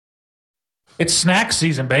It's snack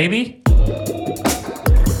season, baby. Niggas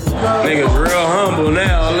real humble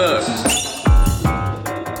now, look.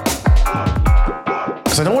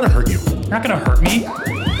 Because I don't want to hurt you. You're not gonna hurt me.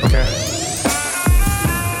 Okay.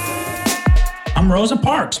 I'm Rosa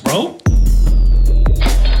Parks, bro.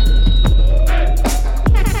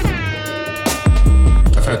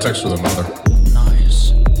 I've had sex with a mother.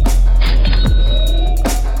 Nice.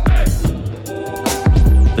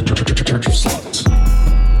 The Church of Sluts.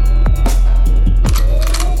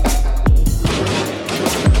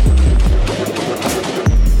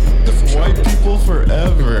 White people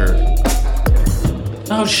forever.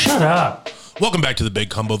 Oh, shut up. Welcome back to The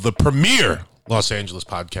Big Humble, the premier Los Angeles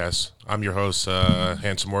podcast. I'm your host,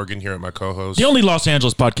 Handsome Morgan, here at my co-host. The only Los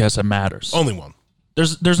Angeles podcast that matters. Only one.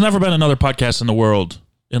 There's never been another podcast in the world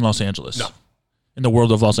in Los Angeles. No. In the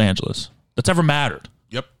world of Los Angeles that's ever mattered.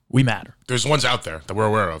 Yep. We matter. There's ones out there that we're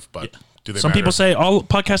aware of, but do they Some matter? people say all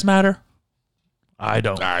podcasts matter. I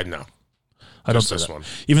don't. I know. I don't Just say this that. one.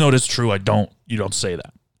 Even though it is true, I don't. You don't say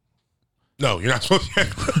that. No, you're not supposed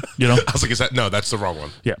to. You know? I was like, is that? No, that's the wrong one.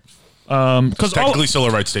 Yeah. Because Technically still a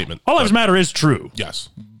right statement. all lives matter is true. Yes.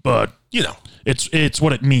 But You know. it's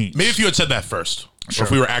what it means. Maybe if you had said that first. Sure. Or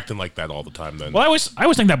if we were acting like that all the time, then Well, I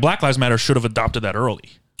always think that Black Lives Matter should have adopted that early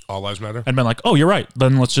all lives matter? and been like, oh, you're right.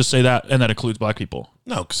 Then let's just say that, and that includes black people.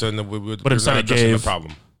 No, because then we're instead not it addressing gave- the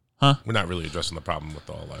problem. Huh? We're not really addressing the problem with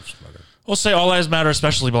all lives matter. We'll say all lives matter,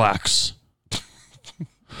 especially blacks.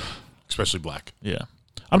 Especially black. Yeah.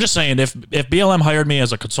 I'm just saying, if BLM hired me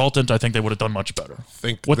as a consultant, I think they would have done much better.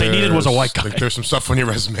 What they needed was a white guy. I think there's some stuff on your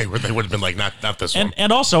resume where they would have been like, not this one.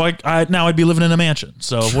 And also, now I'd be living in a mansion,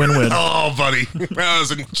 so win-win. Oh, buddy. That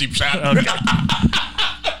was a cheap shot.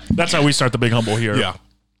 That's how we start the Big Humble here. Yeah.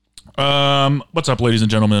 What's up, ladies and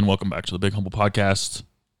gentlemen? Welcome back to the Big Humble podcast.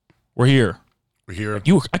 We're here. We're here.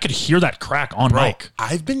 I could hear that crack on mic.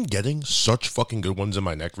 I've been getting such fucking good ones in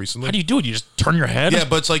my neck recently. How do you do it? You just turn your head? Yeah,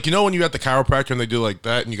 but it's like, you know when you're at the chiropractor and they do like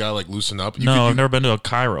that and you gotta like loosen up? I've never been to a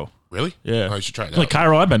Cairo. Really? Yeah. Oh, you should try it The only out.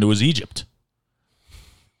 Cairo I've been to is Egypt.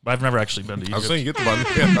 But I've never actually been to Egypt. I was saying, you get the button.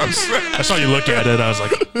 Yeah, I saw you look at it. I was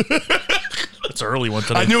like, it's an early one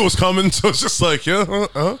today. I knew it was coming, so it's just like, Yeah,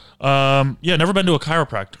 never been to a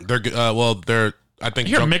chiropractor. They're good. They're, I think,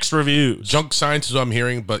 I hear mixed reviews. junk science is what I'm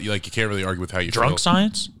hearing, but like you can't really argue with how you Drunk feel.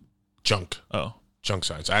 science? Junk. Oh. Junk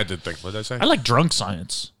science. I did think. What did I say? I like drunk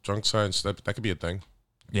science. Drunk science. That could be a thing.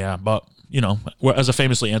 Yeah, but, we're, as a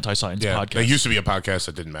famously anti-science Yeah. podcast. There used to be a podcast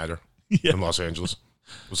that didn't matter in Los Angeles.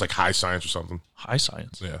 It was like high science or something. High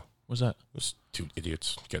science? Yeah. What's that? It was two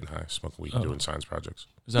idiots getting high, smoking weed, doing science projects.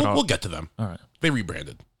 Is that all? We'll get to them. All right. They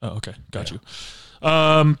rebranded. Oh, okay. Got you.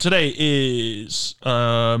 Today is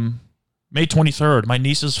May 23rd, my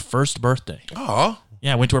niece's first birthday. Oh.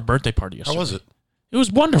 Yeah, I went to her birthday party yesterday. How was it? It was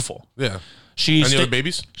wonderful. Yeah. She Any other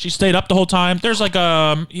babies? She stayed up the whole time. There's like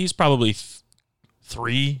he's probably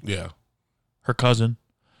 3. Yeah. Her cousin.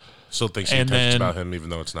 Still thinks she And intentions then- about him, even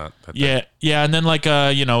though it's not. That Yeah, and then like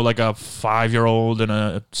like a 5-year-old and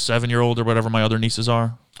a 7-year-old or whatever my other nieces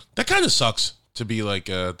are. That kind of sucks to be like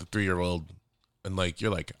the 3-year-old and like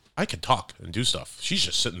you're like, I can talk and do stuff. She's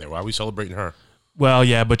just sitting there. Why are we celebrating her? Well,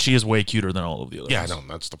 yeah, but she is way cuter than all of the others. Yeah, I know.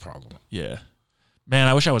 That's the problem. Yeah. Man,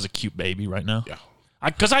 I wish I was a cute baby right now. Yeah.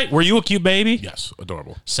 Were you a cute baby? Yes.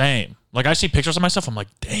 Adorable. Same. Like I see pictures of myself, I'm like,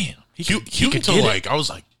 damn. Cute until like, I was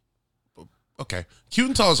like, okay. Cute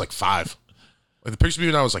until I was like 5. Like the pictures of me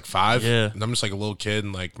when I was like 5. Yeah. And I'm just like a little kid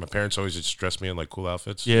and like my parents always just dressed me in like cool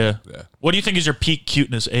outfits. Yeah. Yeah. What do you think is your peak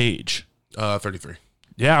cuteness age? 33.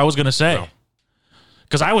 Yeah, I was going to say. No.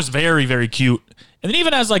 Because I was very, very cute. And then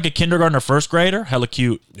even as like a kindergarten or first grader, hella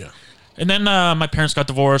cute. Yeah. And then my parents got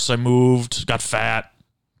divorced. I moved, got fat,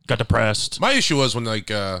 got depressed. My issue was when like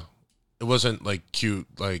it wasn't like cute,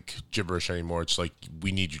 like gibberish anymore. It's like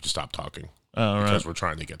we need you to stop talking because we're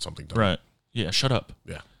trying to get something done. Right. Yeah, shut up.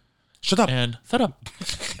 Yeah. Shut up. And shut up.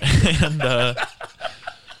 And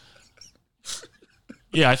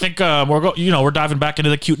yeah, I think we're diving back into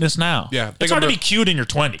the cuteness now. Yeah, it's hard to be cute in your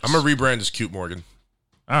 20s. I'm gonna rebrand as Cute Morgan.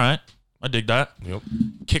 All right, I dig that. Yep.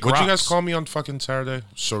 Kick What'd rocks. you guys call me on fucking Saturday?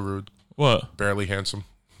 So rude. What? Barely handsome.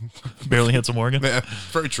 Barely handsome Morgan. Yeah,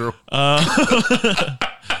 very true. What,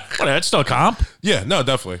 that's still a comp. Yeah, no,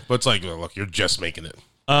 definitely. But it's like, look, you're just making it.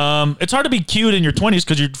 It's hard to be cute in your 20s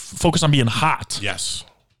because you're focused on being hot. Yes.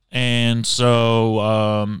 And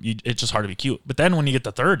so it's just hard to be cute. But then when you get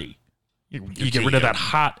to 30, you get rid of that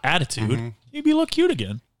hot attitude, you'd be a little cute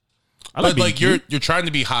again. But like you're trying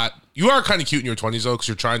to be hot. You are kind of cute in your 20s though, because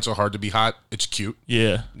you're trying so hard to be hot. It's cute.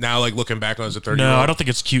 Yeah. Now, like looking back on as a 30-year-old. No, I don't think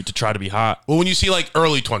it's cute to try to be hot. Well, when you see like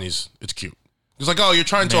early 20s, it's cute. It's like, oh, you're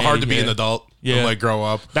trying so hard to be an adult. Yeah. Like, grow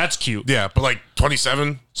up. That's cute. Yeah, but like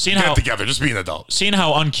 27, get it together. Just be an adult. Seeing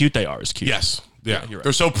how uncute they are is cute. Yes. Yeah. You're right.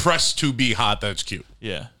 They're so pressed to be hot that it's cute.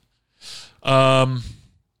 Yeah.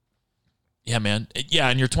 Yeah, man. Yeah,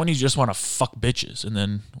 in your 20s, you just want to fuck bitches. And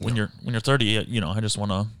then when you're 30, I just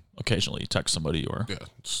want to occasionally text somebody or... Yeah,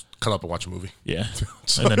 just cut up and watch a movie. Yeah.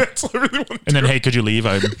 And then, hey, could you leave?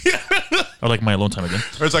 I like my alone time again.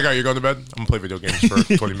 Or it's like, all right, you're going to bed? I'm going to play video games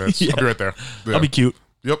for 20 minutes. Yeah. I'll be right there. Yeah. I'll be cute.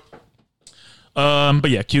 Yep. But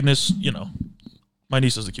yeah, cuteness, my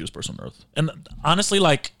niece is the cutest person on earth. And honestly,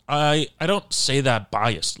 like, I don't say that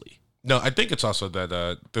biasedly. No, I think it's also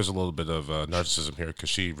that there's a little bit of narcissism here because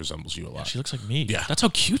she resembles you a lot. Yeah, she looks like me. Yeah. That's how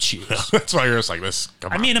cute she is. That's why you're just like this.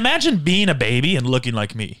 Come on. I mean, imagine being a baby and looking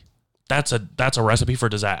like me. That's a recipe for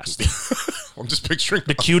disaster. I'm just picturing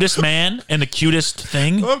the cutest man and the cutest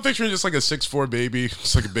thing. I'm picturing just like a 6'4" baby,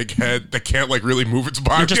 just like a big head that can't like really move its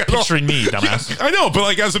body. You're just picturing me, dumbass. Yeah, I know, but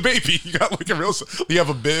like as a baby, you got like you have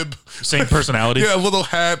a bib, same personality. Yeah, a little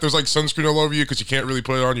hat. There's like sunscreen all over you because you can't really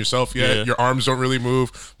put it on yourself yet. Yeah. Your arms don't really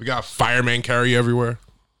move. We got fireman Carey everywhere.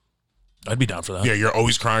 I'd be down for that. Yeah, you're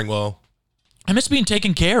always crying low. I miss being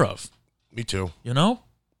taken care of. Me too. You know?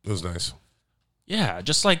 It was nice. Yeah,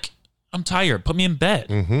 just like I'm tired. Put me in bed.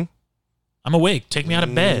 Mm-hmm. I'm awake. Take me out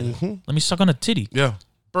of bed. Mm-hmm. Let me suck on a titty. Yeah.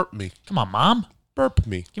 Burp me. Come on, Mom. Burp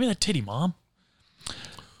me. Give me that titty, Mom.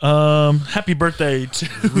 Happy birthday to...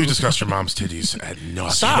 We discussed your mom's titties at nauseam.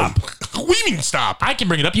 Stop. What do you mean stop? I can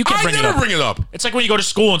bring it up. You can't bring it up. I never bring it up. It's like when you go to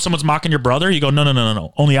school and someone's mocking your brother. You go,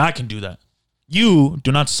 no. Only I can do that. You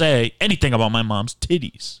do not say anything about my mom's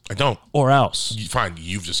titties. I don't. Or else. Fine.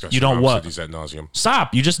 You've discussed your mom's titties ad nauseum.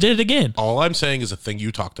 Stop. You just did it again. All I'm saying is a thing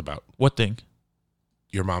you talked about. What thing?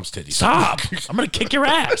 Your mom's titties. Stop. I'm going to kick your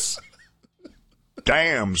ass.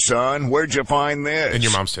 Damn, son. Where'd you find this? And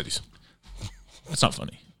your mom's titties. That's not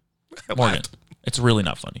funny. Morgan, it's really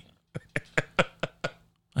not funny. I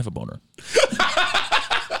have a boner.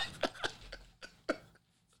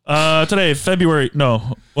 Today, February.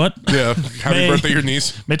 No, what? Yeah. Happy birthday, your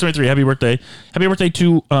niece. May 23. Happy birthday. Happy birthday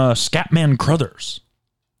to Scatman Crothers.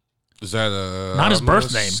 Is that not his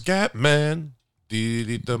birth name? Scatman.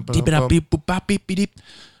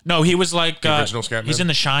 No, he was like the original Scatman. He's in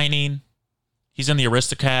The Shining. He's in the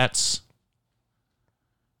Aristocats.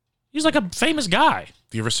 He's like a famous guy.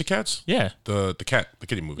 The Aristocats? Yeah. The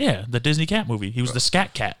kitty movie. Yeah, the Disney cat movie. He was the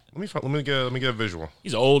Scat Cat. Let me get a visual.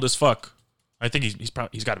 He's old as fuck. I think he's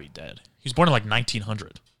got to be dead. He was born in like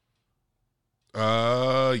 1900.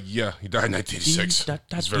 Yeah, he died in 1986.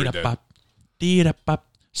 He's very dead.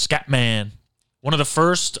 Scatman. One of the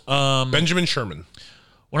first Benjamin Sherman.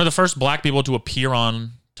 One of the first black people to appear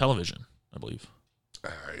on television, I believe.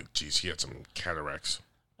 Geez, he had some cataracts.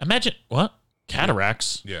 Imagine what?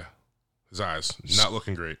 Cataracts? Yeah. His eyes. Not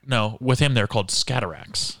looking great. No, with him they're called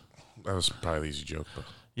scataracts. That was probably an easy joke. But.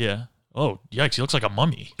 Yeah. Oh, yikes. He looks like a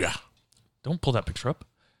mummy. Yeah. Don't pull that picture up.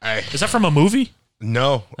 Is that from a movie?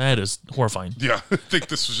 No. That is horrifying. Yeah. I think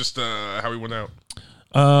this was just how he went out.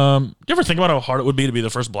 Do you ever think about how hard it would be to be the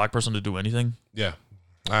first black person to do anything? Yeah.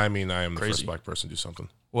 I mean, I am the first black person to do something.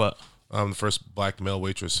 What? I'm the first black male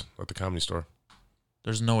waitress at the Comedy Store.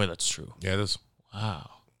 There's no way that's true. Yeah, it is. Wow.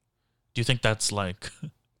 Do you think that's like...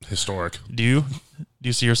 historic. Do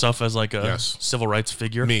you see yourself as like a civil rights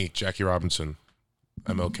figure? Me, Jackie Robinson,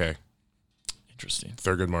 MLK. Interesting.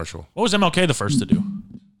 Thurgood Marshall. What was MLK the first to do?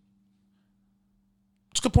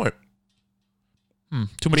 It's a good point.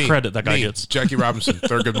 Too much credit that guy gets. Jackie Robinson,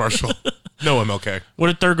 Thurgood Marshall. No MLK. What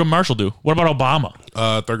did Thurgood Marshall do? What about Obama?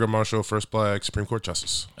 Thurgood Marshall, first black Supreme Court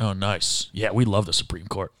justice. Oh, nice. Yeah, we love the Supreme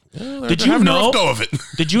Court. Yeah, did you know? Go of it.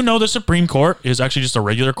 Did you know the Supreme Court is actually just a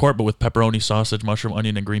regular court, but with pepperoni, sausage, mushroom,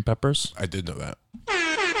 onion, and green peppers? I did know that.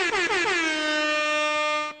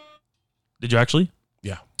 Did you actually?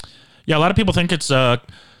 Yeah. Yeah, a lot of people think it's a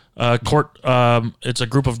court. It's a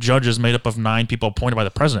group of judges made up of 9 people appointed by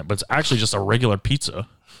the president, but it's actually just a regular pizza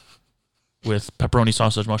with pepperoni,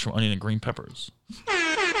 sausage, mushroom, onion, and green peppers.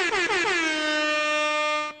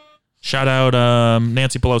 Shout out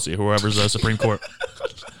Nancy Pelosi, whoever's the Supreme Court.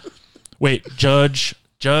 Wait, Judge.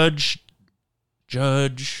 Oh,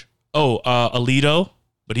 Alito,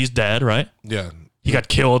 but he's dead, right? Yeah. He got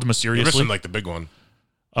killed mysteriously. You're missing like the big one.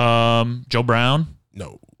 Joe Brown.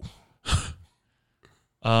 No.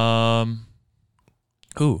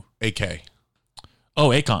 Who? AK. Oh,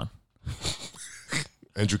 Akon.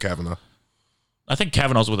 Andrew Kavanaugh. I think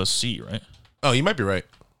Kavanaugh's with a C, right? Oh, you might be right.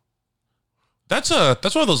 That's one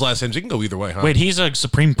of those last names. You can go either way, huh? Wait, he's a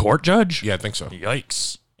Supreme Court judge? Yeah, I think so.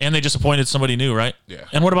 Yikes. And they just appointed somebody new, right? Yeah.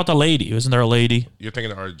 And what about the lady? Isn't there a lady? You're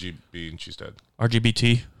thinking of RGB and she's dead.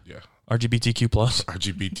 RGBT? Yeah. RGBTQ plus.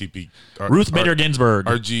 RGBTP. Ruth Bader Ginsburg.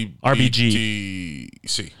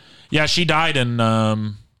 RBGC. Yeah, she died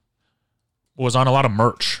and was on a lot of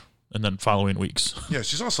merch in the following weeks. Yeah,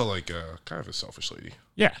 she's also like kind of a selfish lady.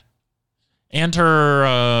 Yeah. And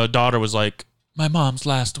her daughter was like, my mom's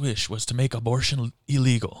last wish was to make abortion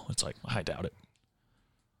illegal. It's like, I doubt it.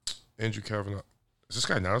 Andrew Kavanaugh. Is this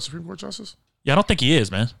guy not a Supreme Court justice? Yeah, I don't think he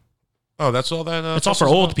is, man. Oh, that's all that. It's all for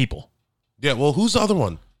old people. Yeah, well, who's the other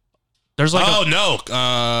one? There's like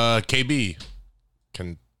KB.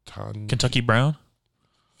 Kentucky Brown.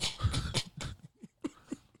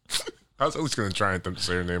 I was always going to try and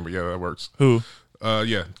say her name, but yeah, that works. Who?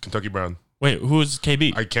 Yeah, Kentucky Brown. Wait, who is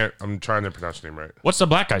KB? I can't. I'm trying to pronounce her name right. What's the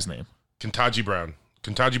black guy's name? Kentucky Brown.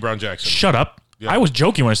 Kentucky Brown Jackson. Shut up. Yeah. I was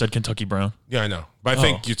joking when I said Kentucky Brown. Yeah, I know. But I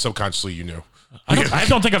think you subconsciously you knew. I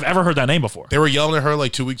don't think I've ever heard that name before. They were yelling at her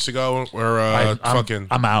like 2 weeks ago. Or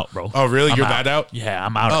I'm out, bro. Oh, really? You're out. that out? Yeah,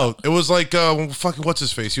 I'm out. Oh, it was like fucking what's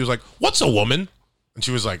his face? He was like, "What's a woman?" And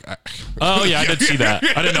she was like, "Oh yeah, I did see that.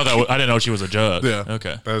 I didn't know that. I didn't know she was a judge." Yeah.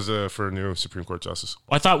 Okay. That was for a new Supreme Court justice.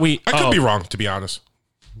 I thought I could be wrong, to be honest.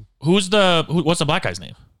 What's the black guy's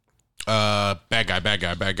name?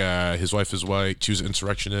 Bad guy. His wife is white. She was an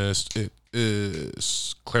insurrectionist. It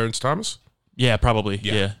is Clarence Thomas. Yeah, probably.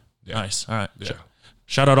 Yeah. Nice. All right. Yeah.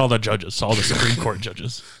 Shout out all the judges, all the Supreme Court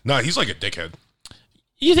judges. No, he's like a dickhead.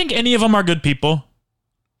 You think any of them are good people?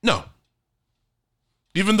 No.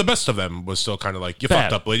 Even the best of them was still kind of like, you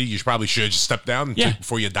fucked up, lady. You probably should have just stepped down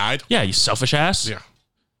before you died. Yeah, you selfish ass. Yeah.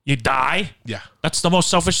 You die. Yeah. That's the most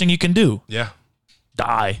selfish thing you can do. Yeah.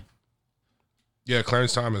 Die. Yeah,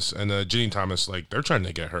 Clarence Thomas and Ginny Thomas, like, they're trying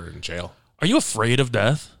to get her in jail. Are you afraid of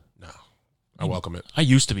death? No. I welcome it. I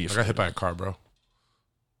used to be afraid. I got hit by a car, bro.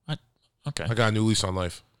 Okay. I got a new lease on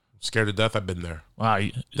life. Scared of death? I've been there. Wow.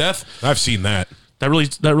 Death? I've seen that. That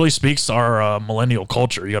really speaks to our millennial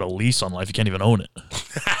culture. You got a lease on life. You can't even own it.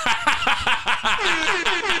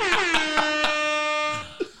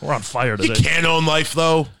 We're on fire today. You can't own life,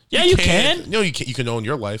 though. Yeah, you can. No, you can't. You can own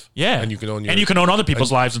your life. Yeah. And you can own other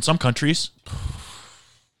people's lives in some countries.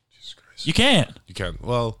 Jesus Christ. You can. You can.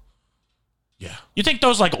 Well, yeah. You think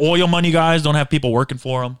those like oil money guys don't have people working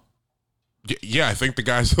for them? Yeah, I think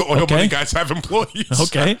the oil money guys have employees.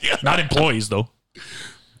 Okay. Yeah. Not employees, though.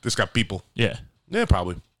 This got people. Yeah. Yeah,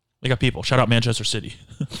 probably. They got people. Shout out Manchester City.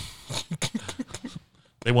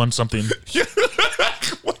 They won something. I'm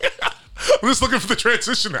just looking for the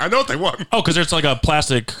transition. I know what they won. Oh, because it's like a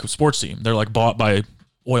plastic sports team. They're like bought by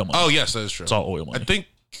oil money. Oh, yes, that is true. It's all oil money. I think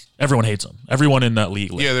everyone hates them. Everyone in that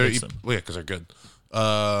league hates them. Yeah, because they're good.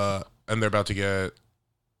 And they're about to get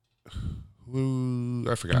who?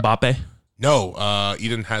 I forgot. Mbappe? No,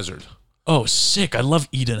 Eden Hazard. Oh, sick. I love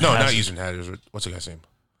Eden Hazard. No, Hazard. not Eden Hazard. What's the guy's name?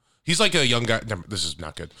 He's like a young guy. Never, this is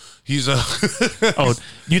not good. He's a. Oh,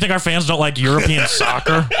 do you think our fans don't like European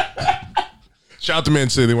soccer? Shout out to Man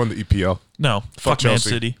City. They won the EPL. No. Fuck Man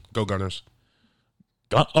City. Go Gunners.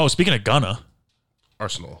 Speaking of Gunna.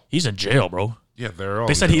 Arsenal. He's in jail, bro. Yeah, they're all.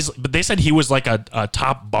 They said he was like a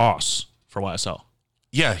top boss for YSL.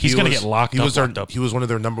 Yeah, he's going to get locked up. He was one of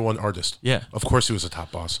their number one artists. Yeah. Of course he was a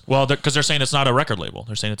top boss. Well, because they're saying it's not a record label.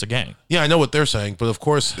 They're saying it's a gang. Yeah, I know what they're saying. But of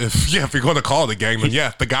course, if you're going to call it a gang, then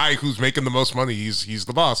yeah, the guy who's making the most money, he's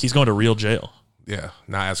the boss. He's going to real jail. Yeah,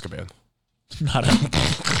 not Azkaban.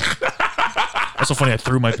 That's so funny. I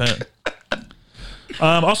threw my pen.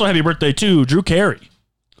 Also, happy birthday to Drew Carey.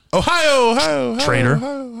 Ohio. Traitor.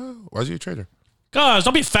 Why is he a traitor? Guys,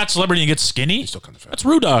 don't be a fat celebrity and get skinny. He's still kind of fat. That's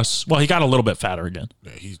rude to us. Well, he got a little bit fatter again.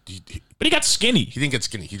 Yeah, but he got skinny. He didn't get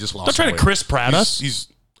skinny. He just lost. Don't try to Chris Pratt us. He's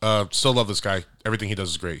still love this guy. Everything he does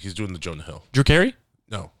is great. He's doing the Jonah Hill. Drew Carey?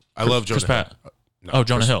 No, I love Jonah Chris Pratt. Hill. No,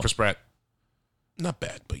 Jonah Hill. Chris Pratt. Not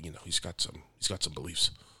bad, but he's got some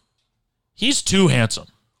beliefs. He's too handsome.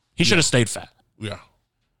 He should have stayed fat. Yeah.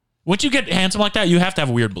 Once you get handsome like that, you have to have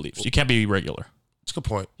weird beliefs. You can't be regular. That's a good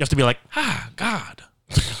point. You have to be like, God,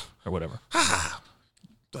 or whatever.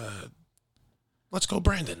 Let's go,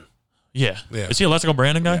 Brandon. Yeah. Is he a Let's Go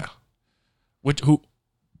Brandon guy? Yeah. Which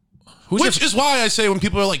is why I say when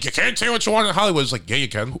people are like, you can't say what you want in Hollywood, it's like, yeah, you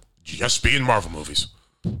can. Just be in Marvel movies.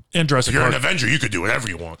 Interesting. If you're an Avenger, you could do whatever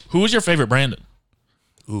you want. Who was your favorite Brandon?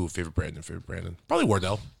 Ooh, favorite Brandon. Probably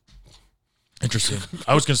Wardell. Interesting.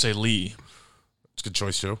 I was going to say Lee. It's a good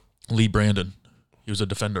choice, too. Lee Brandon. He was a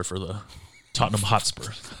defender for the Tottenham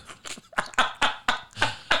Hotspur.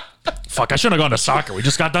 Fuck, I shouldn't have gone to soccer. We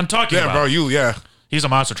just got done talking about it. Yeah, bro, He's a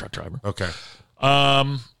monster truck driver. Okay.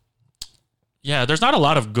 Yeah, there's not a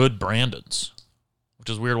lot of good Brandons, which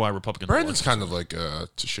is weird why Republicans... Brandon's kind of like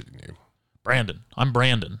it's a shitty name. Brandon. I'm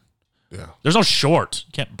Brandon. Yeah. There's no short.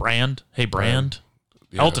 You can't brand. Hey, Brand.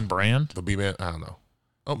 Yeah. Elton Brand. The B-Man. I don't know.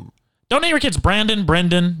 Don't name your kids Brandon,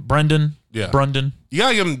 Brendan, Yeah. Brundon. You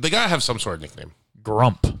gotta give them, they gotta have some sort of nickname.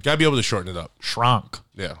 Grump. You gotta be able to shorten it up. Shronk.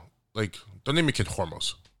 Yeah. Like, don't name your kid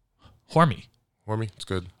Hormos. Hormy. Hormy, it's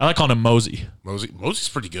good. I like calling him Mosey. Mosey's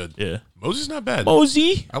pretty good. Yeah. Mosey's not bad.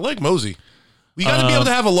 Mosey. I like Mosey. We gotta be able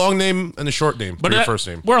to have a long name and a short name for your first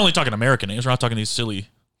name. We're only talking American names. We're not talking these silly,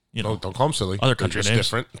 Don't call them silly. other country They're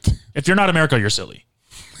just names. different. If you're not America, you're silly.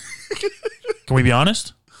 Can we be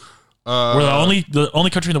honest? We're the only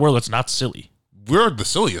country in the world that's not silly. We're the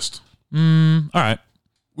silliest. All right.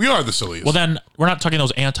 We are the silliest. Well, then we're not talking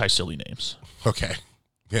those anti-silly names. Okay.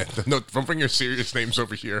 Yeah. No, don't bring your serious names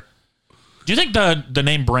over here. Do you think the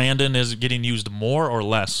name Brandon is getting used more or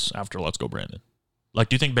less after Let's Go Brandon? Like,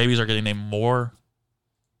 do you think babies are getting named more?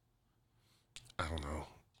 I don't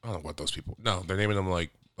know what those people. No, they're naming them like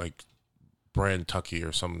Brantucky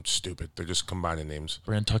or something stupid. They're just combining names.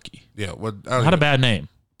 Brantucky. Yeah. What? Not a bad name.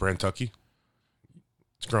 Brantucky.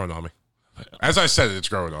 It's growing on me. As I said, it's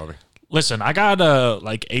growing on me. Listen, I got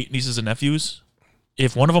like 8 nieces and nephews.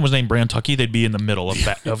 If one of them was named Brantucky, they'd be in the middle of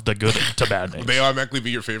the good to bad names. Would they automatically be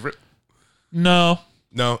your favorite? No.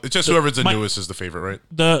 No, it's just whoever's the newest is the favorite, right?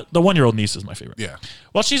 The 1-year-old niece is my favorite. Yeah.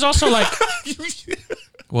 Well, she's also like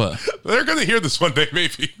what? They're gonna hear this one day,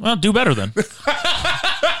 maybe. Well, do better then.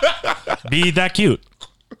 Be that cute.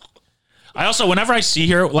 I also, whenever I see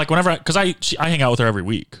her, like because I hang out with her every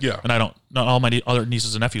week. Yeah. And not all my other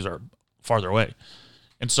nieces and nephews are farther away.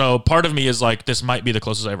 And so part of me is like, this might be the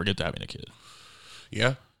closest I ever get to having a kid.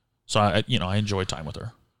 Yeah. So I enjoy time with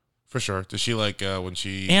her. For sure. Does she like when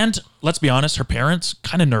she? And let's be honest, her parents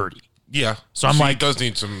kind of nerdy. Yeah. So I'm like, does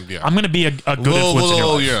need some. Yeah. I'm gonna be a good influence in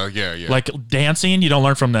your life. Yeah. Like dancing, you don't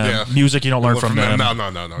learn from them. Yeah. Music, you don't learn from them.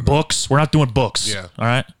 No. Books, we're not doing books. Yeah. All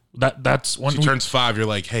right. That's when she turns 5. You're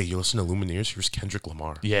like, hey, you listen to Lumineers? Here's Kendrick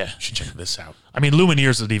Lamar. Yeah. You should check this out. I mean,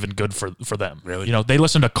 Lumineers is even good for them. Really? You know, they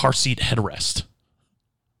listen to Car Seat Headrest.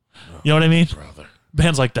 You know what I mean? Brother.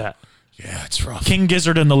 Bands like that. Yeah, it's rough. King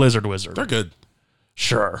Gizzard and the Lizard Wizard. They're good.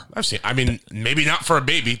 Sure. I've seen. I mean, maybe not for a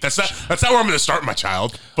baby. That's not where I'm going to start my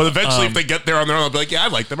child. But eventually, if they get there on their own, I'll be like, yeah, I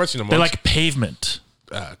like them. I've seen them. They once. like Pavement.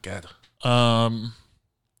 God.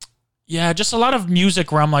 Yeah, just a lot of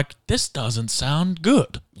music where I'm like, this doesn't sound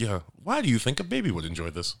good. Yeah. Why do you think a baby would enjoy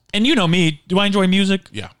this? And you know me. Do I enjoy music?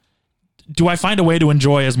 Yeah. Do I find a way to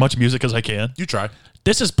enjoy as much music as I can? You try.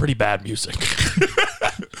 This is pretty bad music.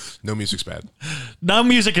 No music's bad. No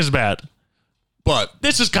music is bad. But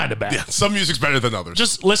this is kind of bad. Yeah, some music's better than others.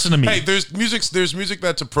 Just listen to me. Hey, there's music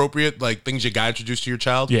that's appropriate, like things you got introduced to your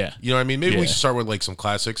child. Yeah. You know what I mean? Maybe we should start with like some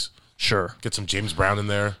classics. Sure. Get some James Brown in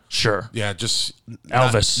there. Sure. Yeah, just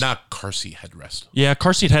Elvis. Not Car Seat Headrest. Yeah,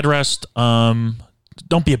 Car Seat Headrest.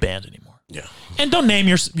 Don't be a band anymore. Yeah. And don't name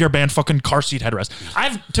your band fucking Car Seat Headrest.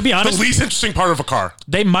 To be honest, the least interesting part of a car.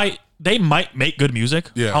 They might make good music.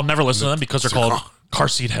 Yeah. I'll never listen to them because they're called Car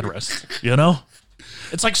Seat Headrest. You know?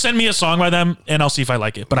 It's like, send me a song by them and I'll see if I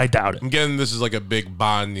like it, but I doubt it. I'm getting this is like a big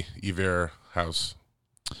Bon Iver house.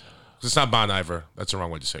 It's not Bon Iver. That's the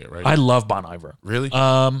wrong way to say it, right? I love Bon Iver. Really?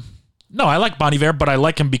 No, I like Bon Iver, but I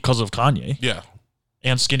like him because of Kanye. Yeah.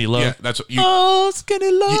 And Skinny Love. Yeah, that's what you. Oh,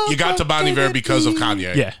 Skinny Love. You got to Bon Iver because of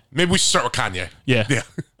Kanye. Yeah. Maybe we should start with Kanye. Yeah. Yeah.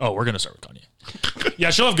 Oh, we're gonna start with Kanye.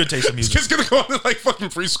 Yeah, she'll have good taste in music. She's gonna go into like fucking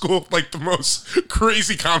preschool, like the most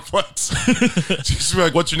crazy complex. She's be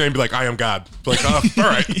like, "What's your name?" Be like, "I am God." Be like, all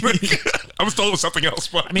right. I was told it was something else,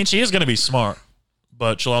 but I mean, she is gonna be smart,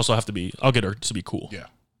 but she'll also have to be. I'll get her to be cool. Yeah.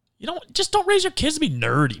 Just don't raise your kids to be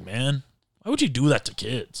nerdy, man. Why would you do that to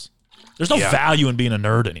kids? There's no value in being a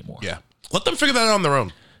nerd anymore. Yeah. Let them figure that out on their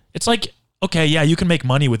own. It's like, okay, yeah, you can make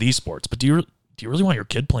money with esports, but do you really want your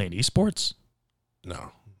kid playing esports?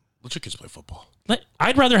 No. Let your kids play football.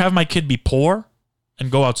 I'd rather have my kid be poor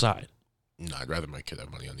and go outside. No, I'd rather my kid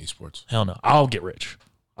have money on esports. Hell no. I'll get rich.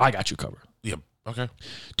 I got you covered. Yeah. Okay. Do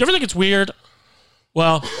you ever think it's weird?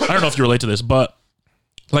 Well, I don't know if you relate to this, but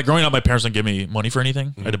like growing up, my parents didn't give me money for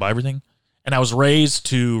anything. I had to buy everything. And I was raised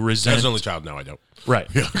to resent. As an only child, no, I don't. Right.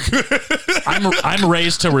 Yeah. I'm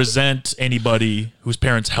raised to resent anybody whose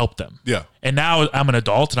parents helped them. Yeah. And now I'm an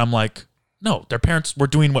adult and I'm like, no, their parents were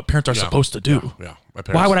doing what parents are supposed to do. Yeah. My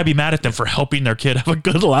parents, why would I be mad at them for helping their kid have a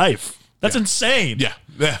good life? That's insane. Yeah.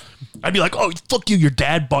 Yeah. I'd be like, oh, fuck you. Your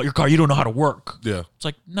dad bought your car. You don't know how to work. Yeah. It's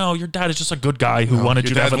like, no, your dad is just a good guy who wanted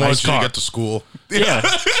you to have a nice car. You to get to school. Yeah.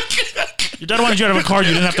 Your dad wanted you to have a car. You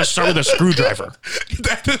didn't have to start with a screwdriver. Your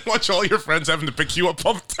dad didn't want all your friends having to pick you up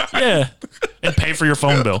all the time. Yeah. And pay for your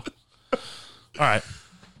phone bill. All right.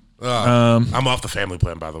 I'm off the family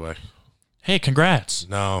plan, by the way. Hey, congrats.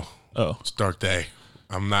 No. Oh. It's a dark day.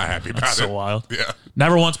 I'm not happy about That's it. so wild. Yeah.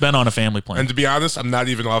 Never once been on a family plan. And to be honest, I'm not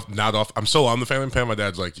even off. I'm still on the family plan. My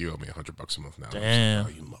dad's like, you owe me $100 a month now. Damn.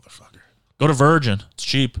 Like, oh, you motherfucker. Go to Virgin. It's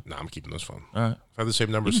cheap. Nah, I'm keeping this phone. All right. I've had the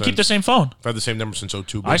same number You can since. keep the same phone. I've had the same number since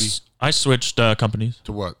 02, baby. I switched companies.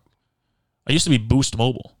 To what? I used to be Boost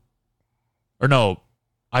Mobile. Or no,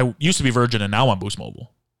 I used to be Virgin and now I'm Boost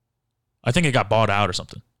Mobile. I think it got bought out or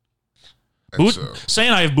something.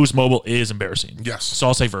 Saying I have Boost Mobile is embarrassing. Yes. So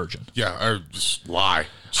I'll say Virgin. Yeah, or just lie.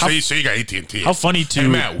 Say you got AT&T. How funny to... Hey,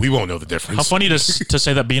 Matt, we won't know the difference. How funny to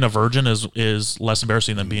say that being a Virgin is less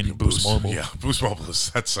embarrassing than being Boost Mobile. Yeah, Boost Mobile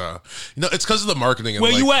is, that's, it's because of the marketing. And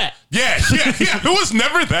Where you at? Yeah. It was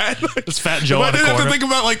never that. It's Fat Joe I on the didn't have corner. to think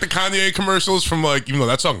about, like, the Kanye commercials from, like, even though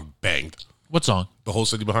that song banged. What song? The Whole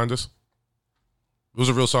City Behind Us. It was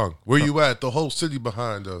a real song. Where you at? The whole city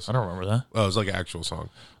behind us. I don't remember that. Oh, it was like an actual song.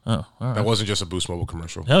 Oh, all right. That wasn't just a Boost Mobile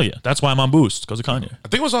commercial. Hell yeah. That's why I'm on Boost, because of Kanye. I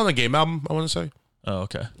think it was on the Game album, I want to say. Oh,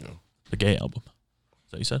 okay. Yeah. The gay album. Is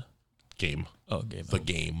that what you said? Game. Oh, gay The album.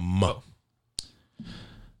 Game.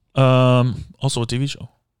 Also a TV show.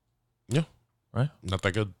 Yeah. Right? Not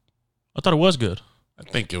that good. I thought it was good. I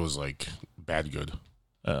think it was like bad good.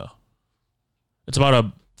 Oh. It's about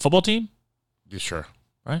a football team, Yeah, sure.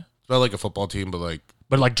 right? It's about like a football team, but like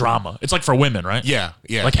But like drama. It's like for women, right? yeah.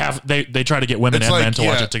 Like they try to get women It's and like, men to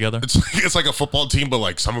watch yeah, it together. It's like a football team, but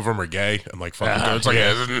like some of them are gay and like fucking. It's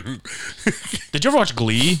like Did you ever watch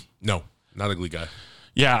Glee? no, not a Glee guy.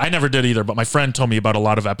 Yeah, I never did either, but my friend told me about a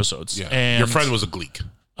lot of episodes. Yeah, And your friend was a Gleek.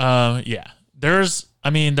 yeah. There's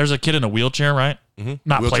a kid in a wheelchair, right? Mm-hmm.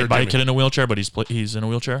 Not Wheelchair played by a Jimmy. kid in a wheelchair, but he's in a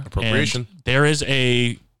wheelchair. Appropriation. And there is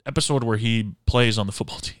a episode where he plays on the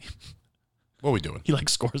football team. What are we doing? He like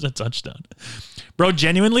scores a touchdown. Bro,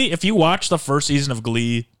 genuinely, if you watch the first season of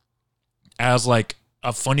Glee as like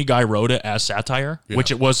a funny guy wrote it as satire,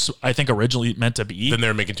 which it was, I think, originally meant to be. Then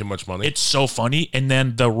they're making too much money. It's so funny. And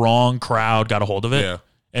then the wrong crowd got a hold of it. Yeah.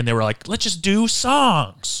 And they were like, let's just do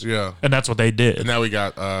songs. Yeah. And that's what they did. And now we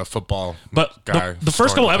got football But guy. the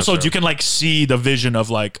first couple starring episodes, the you can like see the vision of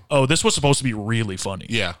like, oh, this was supposed to be really funny.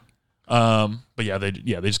 Yeah. But they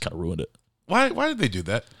just kind of ruined it. Why did they do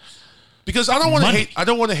that? Because I don't want to Money. hate. I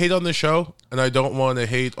don't want to hate on this show, and I don't want to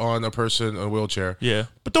hate on a person in a wheelchair. Yeah.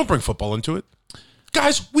 But don't bring football into it,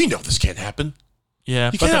 guys. We know this can't happen. Yeah.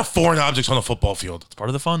 You but can't have foreign objects on a football field. that's part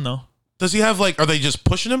of the fun though. Does he have like? Are they just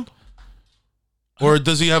pushing him, or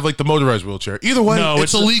does he have like the motorized wheelchair? Either way, No,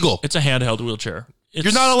 it's illegal. It's a handheld wheelchair.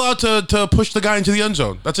 You're not allowed to push the guy into the end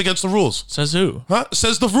zone. That's against the rules. Says who? Huh?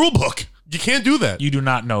 Says the rule book. You can't do that. You do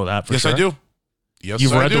not know that for yes, sure. I do. Yes,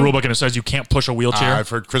 You've I read do. the rule book and it says you can't push a wheelchair. I've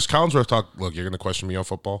heard Chris Collinsworth talk. Look, you're going to question me on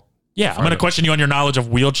football. Yeah, I'm going to question you on your knowledge of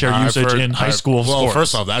wheelchair usage in high school Well, sports.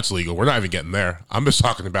 first off, that's legal. We're not even getting there. I'm just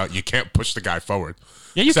talking about you can't push the guy forward.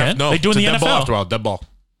 Yeah, you can. No, They do in it's the a dead ball NFL. after a while. Dead ball.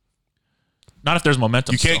 Not if there's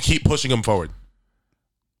momentum. You can't still. keep pushing him forward.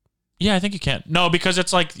 Yeah, I think you can. No, because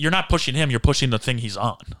it's like you're not pushing him, you're pushing the thing he's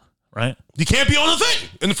on, right? You can't be on the thing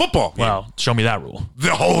in football. Well, show me that rule.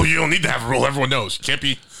 The whole you don't need to have a rule. Everyone knows. You can't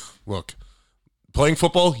be. Look, playing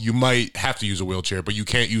football, you might have to use a wheelchair, but you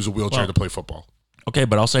can't use a wheelchair to play football. Okay,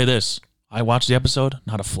 but I'll say this. I watched the episode,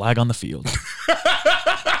 not a flag on the field.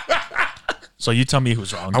 So you tell me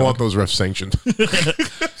who's wrong. I want those refs sanctioned.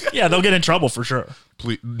 Yeah, they'll get in trouble for sure.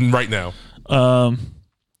 Please, right now.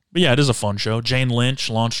 But yeah, it is a fun show. Jane Lynch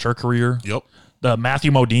launched her career. Yep. The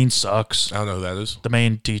Matthew Modine sucks. I don't know who that is. The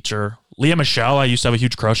main teacher. Leah Michelle, I used to have a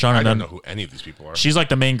huge crush on her. I And don't then know who any of these people are. she's like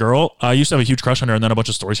the main girl. I used to have a huge crush on her, and then a bunch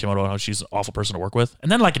of stories came out about how she's an awful person to work with.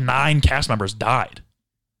 And then like 9 cast members died. Do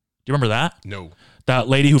you remember that? No. That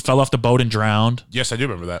lady who fell off the boat and drowned. Yes, I do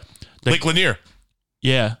remember that. Lake Lanier.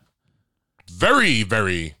 Yeah. Very,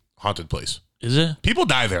 very haunted place. Is it? People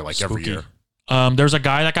die there like every Spooky. year. There's a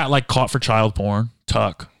guy that got like caught for child porn.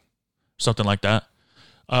 Tuck. Something like that.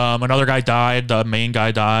 Another guy died. The main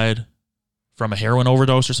guy died from a heroin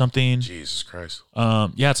overdose or something. Jesus Christ.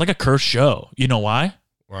 Yeah, it's like a cursed show. You know why?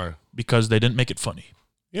 Why? Because they didn't make it funny.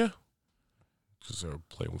 Yeah. Because they're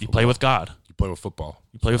playing with You football. play with God. You play with football.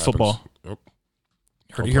 You play with Happens. football. Yep.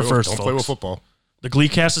 Heard it here first, Don't folks. play with football. The Glee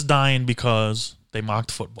cast is dying because they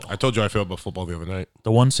mocked football. I told you I feel about football the other night.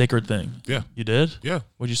 The one sacred thing. Yeah. You did? Yeah.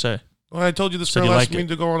 What'd you say? Well, I told you this Said girl you asked like me it.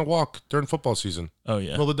 to go on a walk during football season. Oh,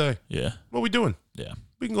 yeah. Middle of the day. Yeah. What are we doing? Yeah.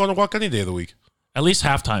 We can go on a walk any day of the week. At least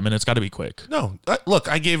halftime, and it's got to be quick. No. Look,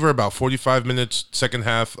 I gave her about 45 minutes, second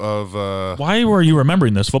half of... Why were you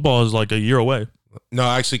remembering this? Football is like a year away. No,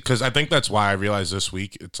 actually, because I think that's why I realized this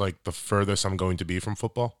week it's like the furthest I'm going to be from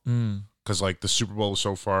football. Because like the Super Bowl is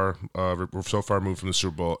so far, we're so far moved from the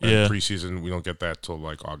Super Bowl, and Yeah. preseason we don't get that till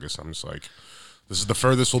like August. I'm just like, This is the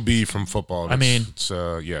furthest we'll be from football. I mean, it's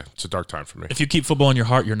a dark time for me. If you keep football in your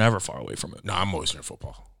heart, you're never far away from it. No, I'm always near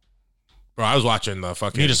football. Bro, I was watching the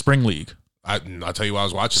fucking. You need a spring league. I'll tell you what I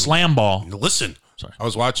was watching. Slam ball. Listen, sorry. I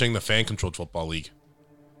was watching the fan-controlled football league,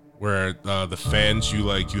 where the fans you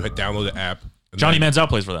had download the app. Johnny Manziel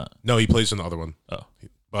plays for that. No, he plays in the other one. Oh.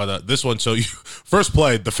 But this one, so you first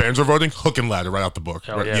play, the fans are voting, hook and ladder right out the book.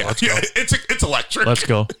 Hell Right? yeah, let's go. It's electric. Let's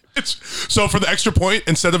go. So for the extra point,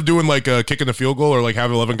 instead of doing like a kick in the field goal or like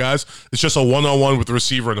having 11 guys, it's just a 1-on-1 with the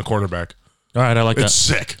receiver and the cornerback. All right, I like that. It's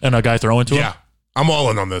sick. And a guy throwing to him? Yeah, I'm all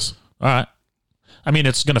in on this. All right. I mean,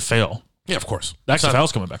 it's going to fail. Yeah, of course. The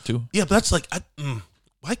XFL's coming back too. Yeah, but that's like,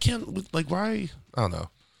 why can't, like, why? I don't know.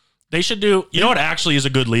 They should do, you know what actually is a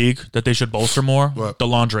good league that they should bolster more? What? The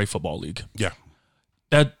Lingerie Football League. Yeah.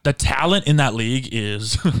 The talent in that league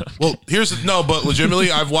is. Well, but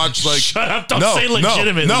legitimately, I've watched like. Shut up! Don't say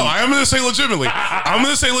legitimately. No, I am going to say legitimately. I'm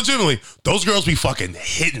going to say legitimately. Those girls be fucking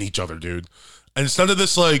hitting each other, dude. And instead of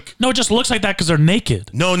this, like. No, it just looks like that because they're naked.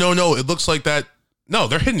 No. It looks like that. No,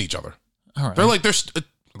 they're hitting each other. All right. They're like it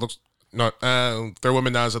looks. No, they're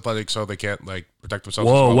women not as athletic, so they can't like protect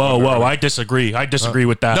themselves. Whoa! I disagree. I disagree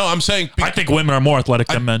with that. No, I'm saying I think women are more athletic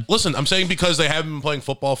than men. Listen, I'm saying because they haven't been playing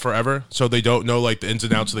football forever, so they don't know like the ins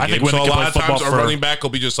and outs of the I game. think women So a can lot play of times, football a running back will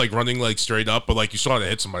be just like running like straight up, but like you saw to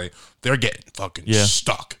hit somebody, they're getting fucking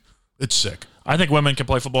stuck. It's sick. I think women can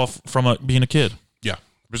play football from being a kid. Yeah,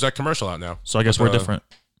 there's that commercial out now. So I guess we're different.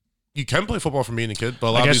 You can play football from being a kid, but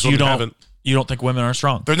a lot I of guess these women haven't. You don't think women are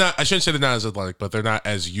strong? They're not. I shouldn't say they're not as athletic, but they're not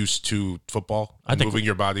as used to football. I think moving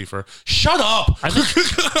your body for. Shut up! I think,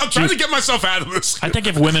 I'm trying to get myself out of this. I think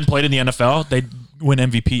if women played in the NFL, they'd win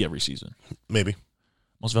MVP every season. Maybe.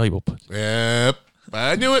 Most valuable. Yep,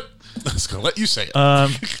 I knew it. I was gonna let you say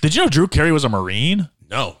it. Did you know Drew Carey was a Marine?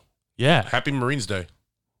 No. Yeah. Happy Marines Day.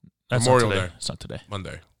 That's Memorial not today. Day. It's not today.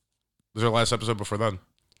 Monday. Was our last episode before then?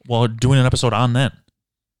 Well, we're doing an episode on then.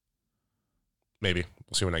 Maybe.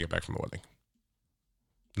 We'll see when I get back from the wedding.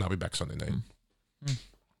 And I'll be back Sunday night.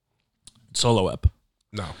 Solo ep.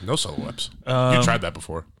 No solo eps. You tried that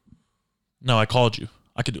before. No, I called you.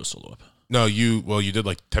 I could do a solo ep. No, you did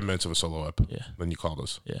like 10 minutes of a solo ep. Yeah. Then you called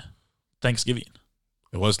us. Yeah. Thanksgiving.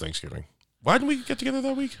 It was Thanksgiving. Why didn't we get together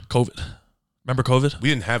that week? COVID. Remember COVID? We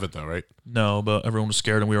didn't have it though, right? No, but everyone was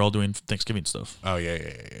scared and we were all doing Thanksgiving stuff. Oh,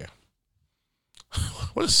 yeah.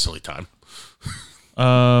 What a silly time.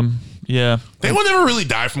 Yeah. Did anyone ever really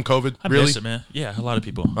die from COVID? I really? miss it, man. Yeah, a lot of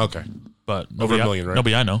people. Okay. But Over 1 million, right?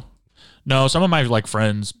 Nobody I know. No, some of my like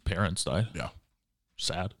friends' parents died. Yeah.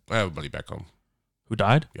 Sad. I have a buddy back home. Who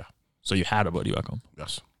died? Yeah. So you had a buddy back home.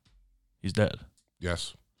 Yes. He's dead.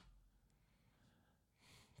 Yes.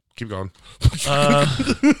 Keep going. There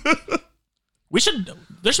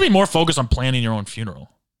should be more focus on planning your own funeral.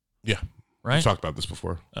 Yeah. Right? We talked about this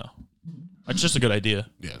before. Oh. It's just a good idea.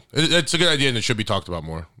 Yeah. It's a good idea and it should be talked about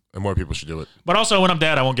more. And more people should do it. But also, when I'm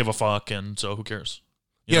dead, I won't give a fuck, and so who cares?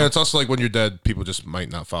 You know? It's also like when you're dead, people just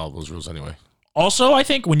might not follow those rules anyway. Also, I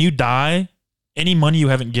think when you die, any money you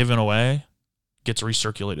haven't given away gets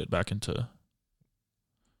recirculated back into...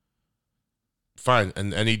 Fine.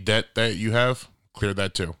 And any debt that you have, clear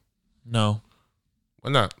that too. No.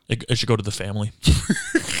 Why not? It should go to the family.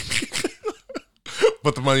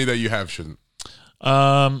 But the money that you have shouldn't.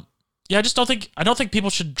 Yeah, I don't think people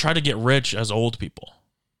should try to get rich as old people.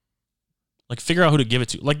 Like, figure out who to give it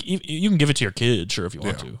to. Like, you can give it to your kid, sure, if you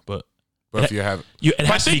want to, but if you have, it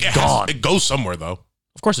has to be gone. It goes somewhere though.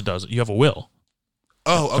 Of course, it does. You have a will.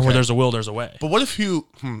 Oh, okay. And where there's a will, there's a way. But what if you?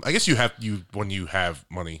 I guess when you have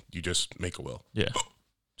money, you just make a will. Yeah.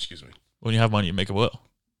 Excuse me. When you have money, you make a will.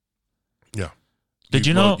 Yeah. Did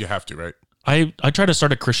you know? You have to, right? I tried to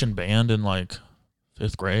start a Christian band in like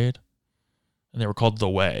 5th grade, and they were called The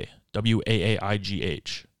Way.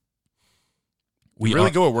 WAAIGH. We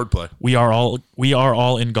really are, go at wordplay. We are all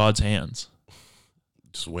in God's hands.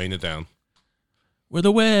 Just weighing it down. We're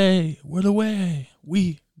the way. We're the way.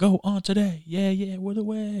 We go on today. Yeah. We're the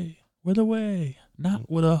way. We're the way.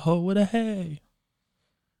 Not with a hoe, with a hay.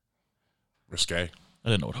 Risque. I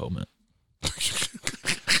didn't know what hoe meant.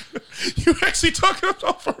 You actually talking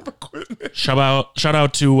about farm equipment. Shout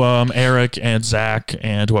out to Eric and Zach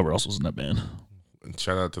and whoever else was in that band. And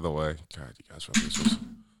shout out to The Way. God, you guys are losers.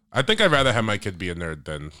 I think I'd rather have my kid be a nerd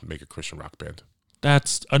than make a Christian rock band.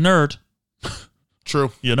 That's a nerd.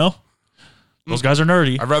 True. You know? Those guys are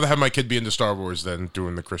nerdy. I'd rather have my kid be into Star Wars than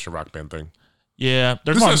doing the Christian rock band thing. Yeah.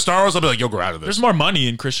 There's more Star Wars, I'll be like, yo, go out of this. There's more money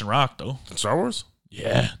in Christian rock, though. In Star Wars?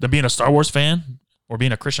 Yeah. Than being a Star Wars fan or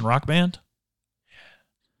being a Christian rock band.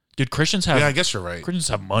 Dude, Christians have... Yeah, I guess you're right. Christians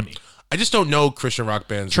have money. I just don't know Christian rock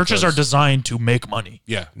bands. Churches are designed to make money.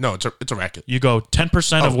 Yeah, no, it's a racket. You go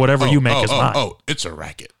 10% of whatever you make is mine. Oh, it's a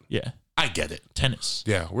racket. Yeah, I get it. tennis.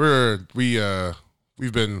 Yeah, we've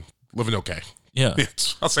been living okay. Yeah,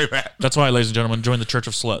 I'll say that. that's why, ladies and gentlemen, join the Church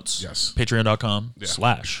of Sluts. Yes.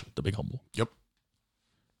 Patreon.com/The Big Humble. Yep.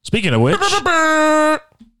 Speaking of which, they should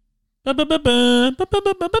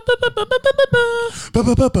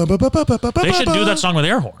do that song with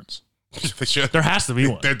air horns. They should. There has to be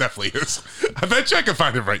one. There definitely is. I bet you I can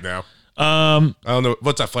find it right now. I don't know.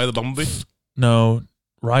 What's that? Fly the Bumblebee? No,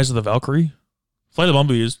 Rise of the Valkyrie. Flight of the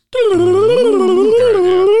Bumblebee is.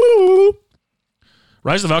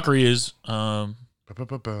 Rise of the Valkyrie is. Bum, bum,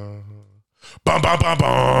 bum, bum.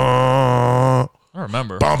 I don't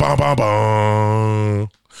remember. Bum, bum, bum, bum.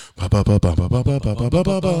 It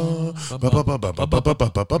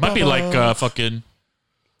might be like fucking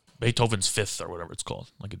Beethoven's Fifth or whatever it's called.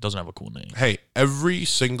 Like, it doesn't have a cool name. Hey, every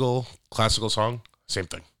single classical song, same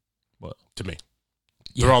thing. What? To me.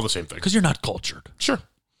 Yeah. They're all the same thing. Because you're not cultured. Sure.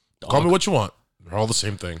 Call me what you want. They're all the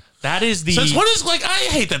same thing. That is the. Since when is like, I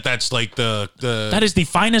hate that that's like the. That is the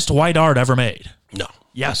finest white art ever made. No.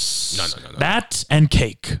 Yes. No. That and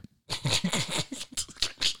cake.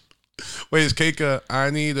 Wait, is cake I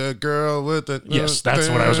need a girl with a... Yes, that's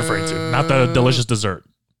what I was referring to. Not the delicious dessert.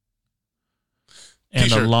 And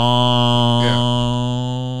T-shirt. the long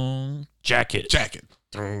jacket.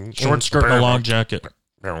 Short skirt and a long jacket.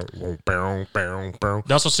 They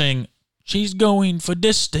also sing, she's going for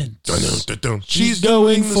distance. She's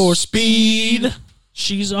going for speed.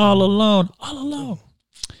 She's all alone. All alone.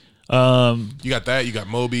 You got that. You got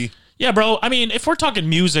Moby. Yeah, bro. I mean, if we're talking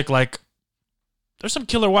music, like, there's some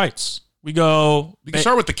killer whites. We can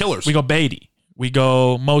start with the Killers. We go Beatty. We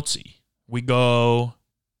go Mozzi. We go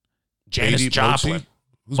Janis Joplin.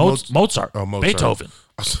 Mozart. Oh, Mozart. Beethoven.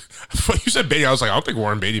 You said Beatty. I was like, I don't think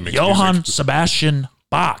Warren Beatty makes Johann music. Sebastian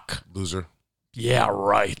Bach. Loser. Yeah,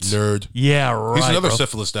 right. Nerd. Yeah, right. He's another bro.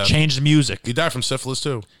 syphilis dad. Changed music. He died from syphilis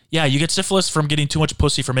too. Yeah, you get syphilis from getting too much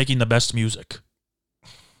pussy for making the best music.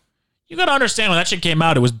 You got to understand, when that shit came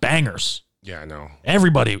out, it was bangers. Yeah, I know.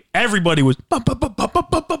 Everybody was. Even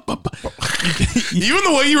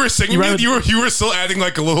the way you were singing it, you were still adding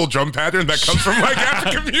like a little drum pattern that comes from like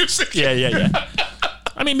African music. Yeah.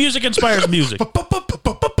 I mean, music inspires music.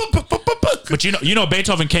 But you know,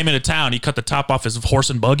 Beethoven came into town. He cut the top off his horse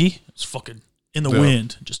and buggy. It's fucking in the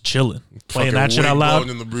wind, just chilling, playing that shit out loud.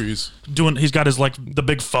 In the breeze. He's got his like the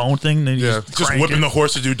big phone thing. And just whipping the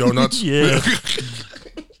horse to do donuts. Yeah.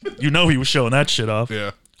 You know he was showing that shit off.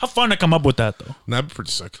 Yeah. How fun to come up with that, though. That'd be pretty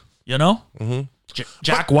sick. You know? Mm-hmm.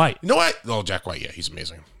 Jack White. You know what? Oh, Jack White. Yeah, he's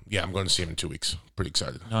amazing. Yeah, I'm going to see him in 2 weeks. Pretty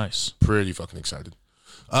excited. Nice. Pretty fucking excited.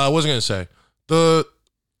 What was I going to say? I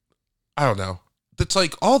don't know. It's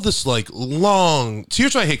like all this like long... So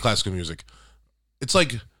here's why I hate classical music. It's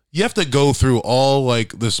like you have to go through all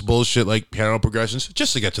like this bullshit like piano progressions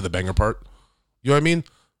just to get to the banger part. You know what I mean?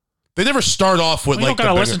 They never start off with You like don't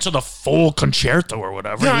gotta the listen to the full concerto or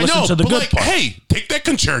whatever. Yeah, you I listen know. to the but good like, part. hey, take that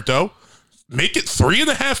concerto, make it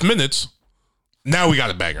 3.5 minutes. Now we got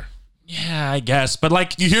a banger. Yeah, I guess. But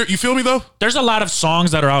like, You feel me though? there's a lot of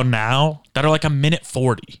songs that are out now that are like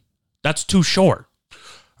 1:40. That's too short.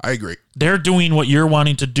 I agree. They're doing what you're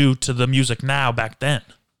wanting to do to the music now back then.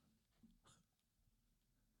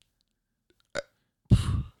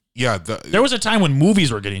 Yeah, There was a time when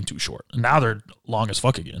movies were getting too short. Now they're long as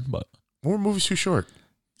fuck again, but more movies too short.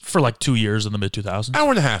 for like 2 years in the mid 2000s. Hour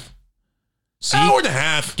and a half. See? Hour and a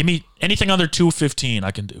half. Give me anything under 2:15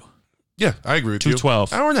 I can do. Yeah, I agree with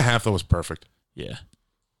 2:12. you. Hour and a half, that was perfect. Yeah.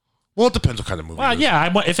 Well, it depends what kind of movie. Well, it is.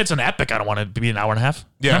 yeah, if it's an epic, I don't want it to be an hour and a half.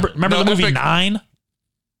 Yeah. Remember No, the movie epic- 9?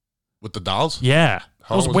 With the dolls? Yeah.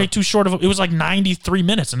 How It was long was way it? too short of it was like 93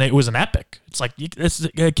 minutes and it was an epic. It's like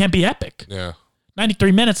it can't be epic. Yeah.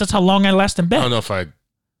 93 minutes, that's how long I last in I bed. don't know if I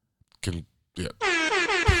can. Yeah.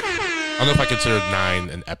 I don't know if I consider 9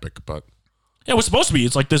 an epic, but. Yeah, it was supposed to be.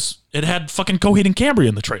 It's like this. It had fucking Coheed and Cambria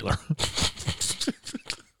in the trailer.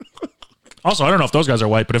 Also, I don't know if those guys are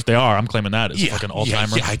white, but if they are, I'm claiming that as fucking all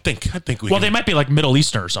timer. Yeah, I think we. Well, can, they might be like Middle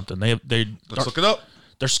Eastern or something. Let's look it up.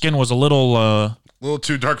 Their skin was a little A little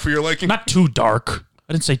too dark for your liking. not too dark.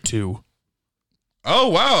 I didn't say too. Oh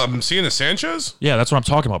wow, I'm seeing a Sanchez. Yeah, that's what I'm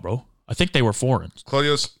talking about, bro. I think they were foreigners.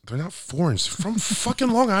 Claudio's. They're not foreigners. They're from fucking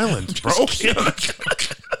Long Island, bro.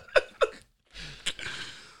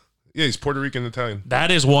 Yeah, he's Puerto Rican Italian.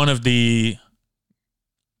 That is one of the.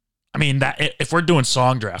 I mean, that if we're doing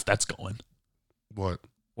song draft, that's going. What?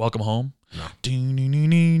 Welcome Home.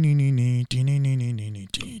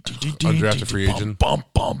 Undrafted free agent.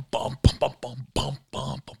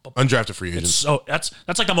 Undrafted free agent. So that's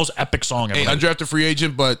like the most epic song ever. Hey, undrafted free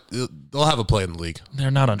agent, but they'll have a play in the league.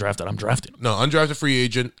 They're not undrafted. I'm drafting them. No, undrafted free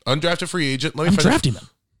agent. Undrafted free agent. Let me I'm finish. drafting them.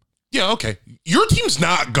 Yeah, okay. Your team's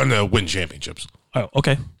not gonna win championships. Oh,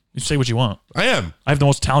 okay. You say what you want. I am. I have the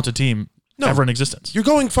most talented team ever in existence. You're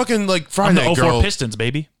going fucking like I'm Friday, the 04 girl. Pistons,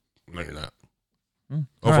 baby. No, you're not.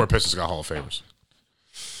 All 04 right. Pistons got Hall of Famers.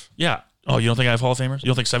 Yeah. Oh, you don't think I have Hall of Famers? You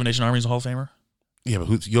don't think Seven Nation Army is a Hall of Famer? Yeah,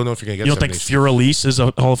 but you don't know if you're gonna get. You don't think Furelise is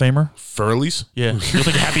a Hall of Famer? Furley's? Yeah. You don't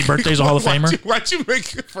think Happy Birthday is a Hall of Famer? Why'd you make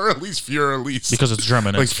Furley's Furelise? Because it's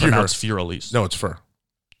German. Like It's Führer. pronounced Furelise. No, it's fur.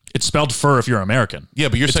 It's spelled fur if you're American. Yeah,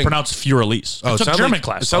 but you're It's saying pronounced Furelise. Oh, It's it a sounded German like,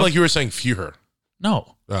 class. It sounded dog. like you were saying Führer.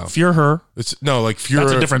 No. Oh. Führer. It's no like Führer.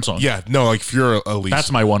 That's a different song. Yeah, no, like Furelise.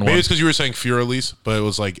 That's my one. Maybe it's because you were saying Furelise, but it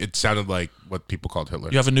was like it sounded like what people called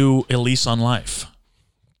Hitler. You have a new Elise on life.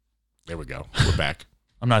 There we go. We're back.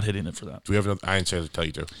 I'm not hitting it for that. Do we have another? I didn't say to tell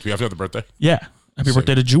you to. Do we have another birthday? Yeah. Happy Sick.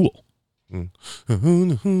 birthday to Jewel. Who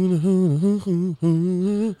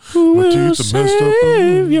will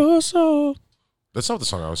save your soul? That's not the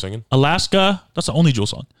song I was singing. Alaska. That's the only Jewel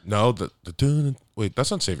song. No, wait,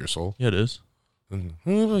 that's not Save Your Soul. Yeah, it is.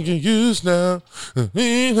 Use now,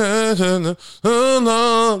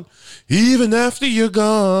 even after you're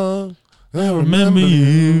gone. I Remember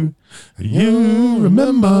you. You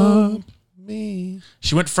remember. me.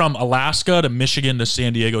 She went from Alaska to Michigan to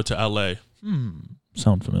San Diego to LA.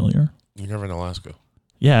 Sound familiar? You're never in Alaska.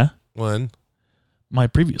 Yeah. When? My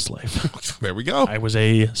previous life. There we go. I was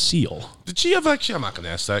a SEAL. Did she have actually? I'm not going to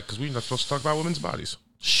ask that because we're not supposed to talk about women's bodies.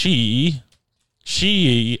 She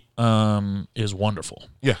is wonderful.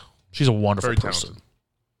 Yeah, She's a wonderful very person. talented.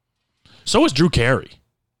 So is Drew Carey.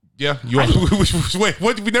 Yeah, you wait.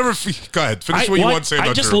 What? We never. Go ahead. Finish what you want to say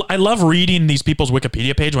about Drew. I love reading these people's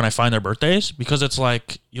Wikipedia page when I find their birthdays because it's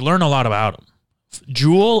like you learn a lot about them.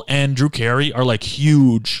 Jewel and Drew Carey are like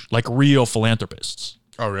huge, like real philanthropists.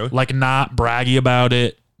 Oh, really? Like not braggy about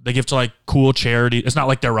it. They give to like cool charity. It's not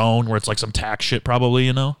like their own where it's like some tax shit probably,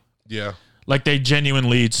 you know? Yeah. Like they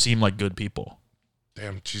genuinely seem like good people.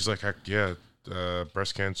 Damn, she's like, heck, yeah,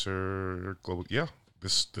 breast cancer, global. Yeah,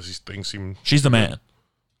 this thing seem. She's the man.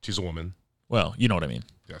 She's a woman. Well, you know what I mean.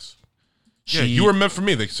 Yes. Yeah, you were meant for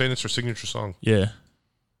me. They saying it's her signature song. Yeah.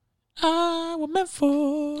 I was meant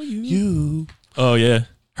for you. Oh, yeah.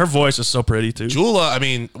 Her voice is so pretty, too. Jewel, I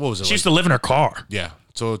mean, what was it? She used to live in her car. Yeah.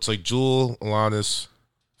 So it's like Jewel, Alanis,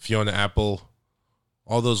 Fiona Apple,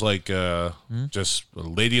 all those like just a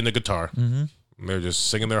lady and the guitar. Mm-hmm. They're just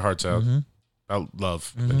singing their hearts out about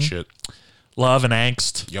love and shit. Love and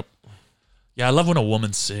angst. Yep. Yeah, I love when a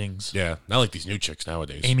woman sings. Yeah. Not like these new chicks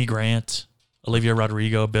nowadays. Amy Grant, Olivia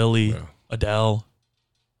Rodrigo, Billie, Adele.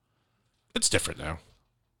 It's different now.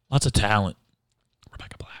 Lots of talent.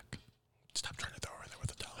 Rebecca Black. Stop trying to throw her there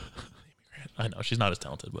with Adele. Amy Grant. I know, she's not as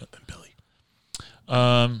talented, but And Billy.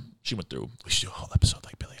 she went through. We should do a whole episode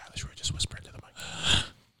like Billie Eilish where we just whisper into the mic.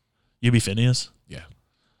 You be Phineas? Yeah.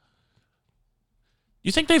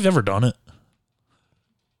 You think they've ever done it?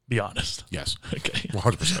 Be honest. Yes. Okay.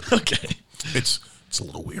 100%. Okay. It's a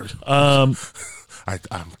little weird. Um,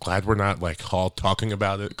 I'm glad we're not like all talking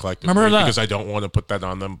about it collectively. Remember that? Because I don't want to put that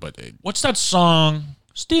on them. But what's that song?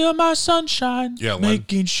 Steal my sunshine. Yeah,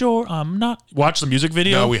 making sure I'm not. Watch the music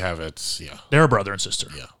video. no, we have it. Yeah, They're a brother and sister.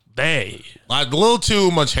 Yeah. They. a little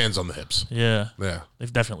too much hands on the hips. Yeah. Yeah,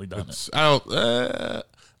 They've definitely done it. I don't.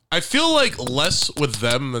 I feel like less with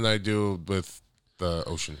them than I do with the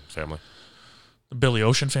Ocean family. The Billy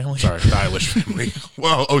Ocean family. Sorry, the Eilish family.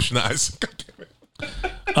 Well, Ocean Eyes. God damn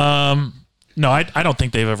it. No, I don't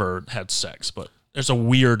think they've ever had sex, but there's a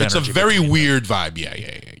weird. It's a energy very between weird vibe. Yeah.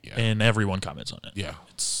 them, and everyone comments on it. Yeah.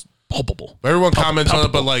 It's palpable. Everyone comments on it,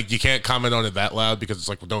 but palpable. like you can't comment on it that loud because it's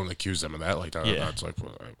like, well, don't accuse them of that. Like, Yeah. it's like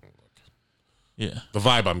Yeah, the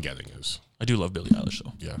vibe I'm getting is I do love Billie Eilish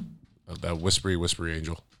though. yeah, that whispery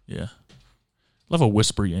angel. Yeah, love a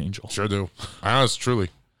whispery angel. Sure do. Truly,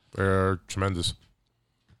 they're tremendous.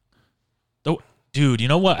 Though, dude, you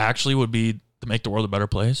know what actually would be to make the world a better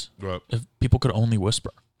place? But If people could only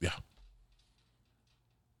whisper, yeah,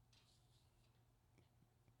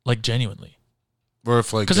 like genuinely, or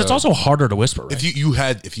if like because it's also harder to whisper. Right? if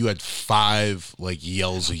you had 5 like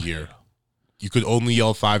yells a year, you could only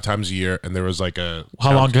yell 5 times a year, and there was like a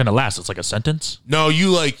How long can it last? It's like a sentence. No, you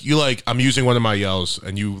like I'm using one of my yells,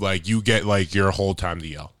 and you get like your whole time to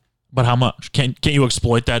yell. But how much? Can't you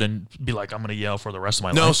exploit that and be like, I'm gonna yell for the rest of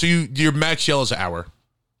my No, life? so your max yell is an hour.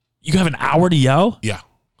 You have an hour to yell Yeah.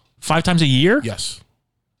 5 times a year. Yes.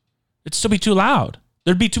 It'd still be too loud.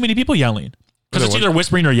 There'd be too many people yelling because Okay, it's what? either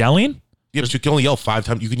whispering or yelling. Yeah, but you can only yell 5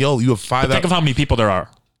 times. You can yell. You have 5. Think of how many people there are.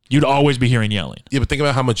 You'd always be hearing yelling. Yeah, but think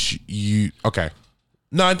about how much you. Okay.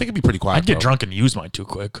 No, I think it'd be pretty quiet. I'd get drunk and use mine too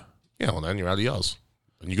quick. Yeah, well then you're out of yells,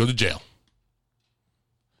 and you go to jail.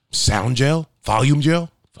 Sound jail, volume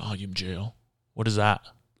jail. Volume jail. What is that?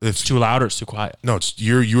 It's Too loud or it's too quiet? No, it's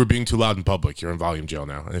you were being too loud in public. You're in volume jail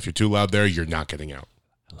now, and if you're too loud there, you're not getting out.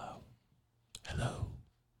 Hello.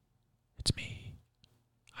 It's me.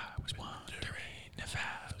 I was wondering if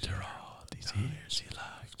after all these years you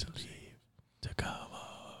like to leave to come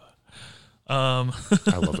on.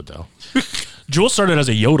 I love Adele. Jules started as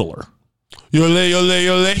a yodeler. Yole, yole,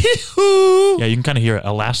 yole, hee-hoo. Yeah, you can kind of hear it.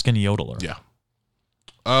 Alaskan yodeler. Yeah.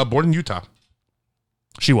 Born in Utah.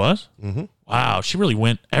 She was? Mm-hmm. Wow, she really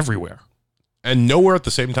went everywhere. And nowhere at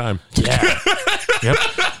the same time. Yeah. Yep.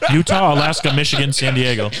 Utah, Alaska, Michigan, San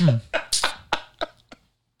Diego.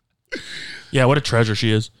 Yeah, what a treasure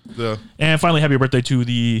she is. Yeah. And finally, happy birthday to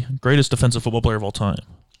the greatest defensive football player of all time.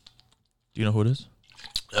 Do you know who it is?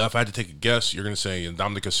 If I had to take a guess, you're going to say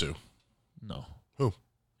Ndamukong Suh. No. Who?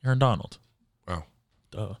 Aaron Donald. Oh.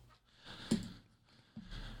 Duh.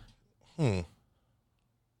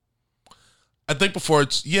 I think before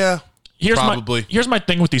it's, Here's probably. Here's my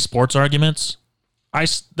thing with these sports arguments.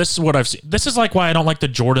 This is what I've seen. This is like why I don't like the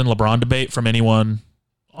Jordan LeBron debate from anyone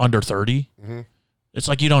under 30. Mm-hmm. It's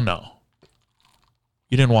like you don't know.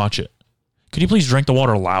 You didn't watch it. Could you please drink the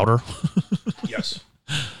water louder? Yes.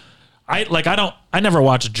 I never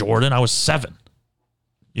watched Jordan. I was 7.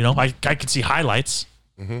 You know, I could see highlights.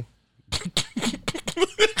 Mm-hmm.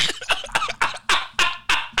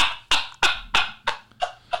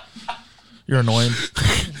 You're annoying.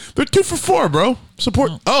 They're 2 for 4, bro.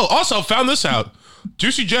 Support. Oh, also found this out.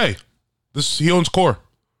 Juicy J. He owns Core.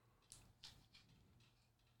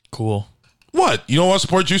 Cool. What? You don't want to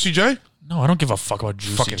support Juicy J? No, I don't give a fuck about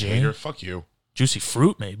Juicy Fucking J. hater. Fuck you. Juicy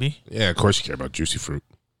fruit, maybe. Yeah, of course you care about juicy fruit.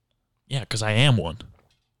 Yeah, because I am one.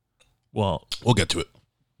 Well, We'll get to it.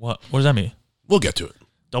 what does that mean? We'll get to it.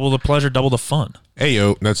 Double the pleasure, double the fun. Hey,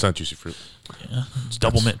 yo. That's not juicy fruit. Yeah, it's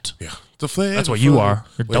double mint. Yeah. The flavor. That's what you are.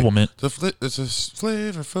 You're double mint. It's a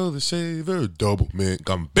flavor for the savor. Double mint.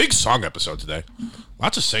 Got a big song episode today.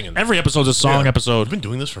 Lots of singing. Every episode's a song Yeah. episode. We've been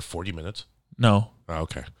doing this for 40 minutes. No, Oh,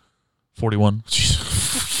 okay. 41.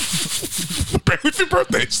 Barely with your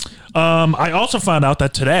birthdays. I also found out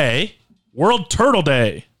that today, World Turtle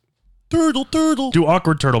Day. Turtle. Do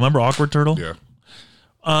Awkward Turtle. Remember Awkward Turtle? Yeah.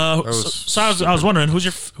 I was wondering, who's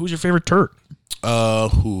your favorite turd?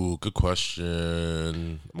 Good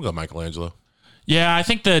question. I'm gonna go Michelangelo. Yeah, I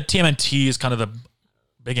think the TMNT is kind of the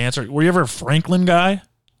big answer. Were you ever a Franklin guy?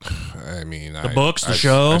 I mean, The books, the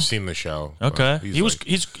show? I've seen the show. Okay,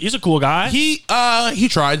 he's a cool guy. He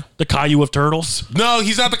tried. The Caillou of turtles. No,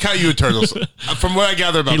 he's not the Caillou Turtles. From what I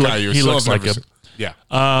gather about Caillou, he looks like him. Yeah.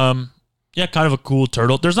 Yeah, kind of a cool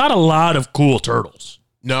turtle. There's not a lot of cool turtles.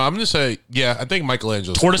 No, I'm gonna say I think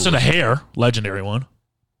Michelangelo. Tortoise and a hare, legendary one.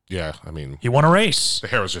 Yeah, I mean, He won a race. the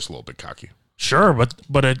hair was just a little bit cocky. Sure, but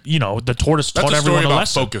the tortoise That's taught a story everyone a about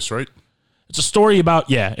lesson. focus, right? It's a story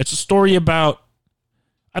about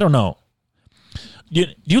I don't know.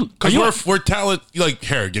 Because we're talent. Like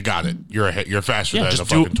hair, you got it. You're faster than a just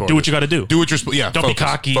fucking tortoise. do what you got to do. Do what you're supposed. Yeah, Don't be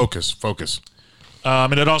cocky. Focus.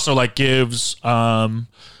 And it also gives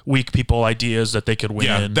weak people ideas that they could win.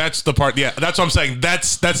 Yeah, that's the part. Yeah, that's what I'm saying.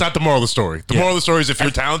 That's not the moral of the story. The moral of the story is if you're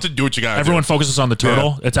talented, do what you got to do. Everyone focuses on the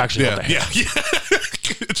turtle. Yeah. It's actually about the hare. Yeah.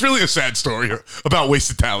 It's really a sad story about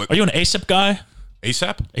wasted talent. Are you an Aesop guy?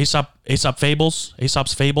 ASAP? Aesop Fables?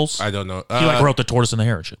 Aesop's Fables? I don't know. He wrote the Tortoise and the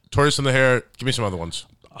Hare and shit. Tortoise and the Hare. Give me some other ones.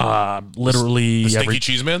 Literally The Stinky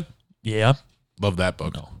Cheese Man. Yeah. Love that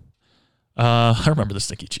book. No. I remember the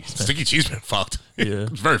Stinky Cheese Man. Stinky Cheese Man fucked. Yeah.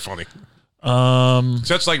 It's very funny. So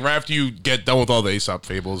that's like right after you get done with all the Aesop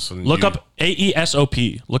fables. And Look up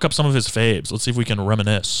AESOP. Look up some of his faves. Let's see if we can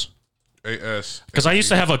reminisce. Because I used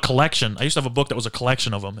to have a collection. I used to have a book that was a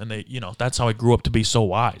collection of them, and that's how I grew up to be so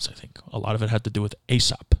wise. I think a lot of it had to do with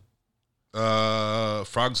Aesop.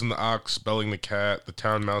 Frogs and the Ox, Belling the Cat, the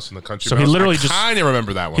Town Mouse, and the Country So Mouse. he literally I kind of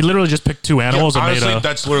remember that one. He literally just picked 2 animals and honestly, made a.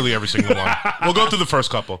 that's literally every single one. We'll go through the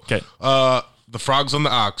first couple. Okay. The Frogs and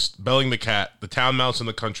the Ox, Belling the Cat, the Town Mouse and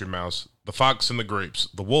the Country Mouse, the Fox and the Grapes,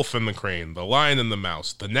 the Wolf and the Crane, the Lion and the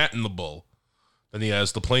Mouse, the Gnat and the Bull. Then he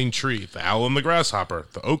has the Plane Tree, the Owl and the Grasshopper,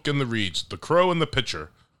 the Oak and the Reeds, the Crow and the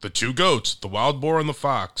Pitcher, the 2 Goats, the Wild Boar and the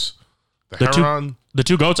Fox, the Heron. The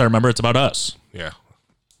 2 goats. I remember. It's about us. Yeah.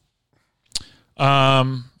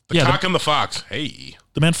 The Cock and the Fox. Hey.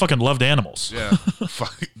 The man fucking loved animals. Yeah.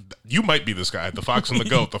 You might be this guy. The Fox and the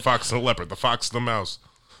Goat, the Fox and the Leopard, the Fox and the Mouse.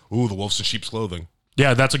 Ooh, the Wolves in Sheep's Clothing.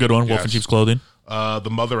 Yeah, that's a good one. Wolf in Yes. Sheep's Clothing. The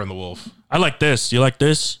Mother and the Wolf. I like this. You like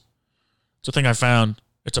this? It's a thing I found.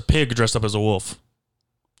 It's a pig dressed up as a wolf.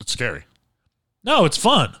 It's scary. No, it's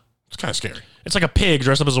fun. It's kind of scary. It's like a pig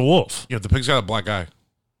dressed up as a wolf. Yeah, the pig's got a black eye.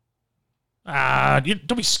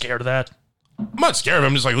 Don't be scared of that. I'm not scared of him.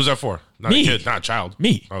 I'm just like, who's that for? Not Me. a kid, not a child.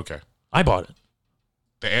 Me. Okay. I bought it.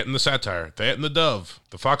 The ant and the satire. The ant and the dove.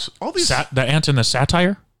 The fox. All these. The ant and the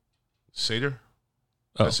satire? Satyr?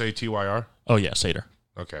 Oh. Satyr? Oh, yeah, satyr.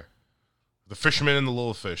 Okay. The fisherman and the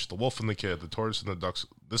little fish. The wolf and the kid. The tortoise and the ducks.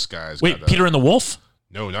 This guy's Wait, got Peter and the Wolf?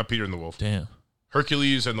 No, not Peter and the Wolf. Damn.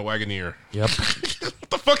 Hercules and the Wagoneer. Yep. What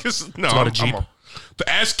the fuck is... No, about a Jeep. The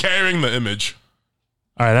ass carrying the image.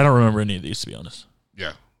 All right, I don't remember any of these, to be honest.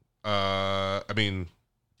 Yeah. I mean...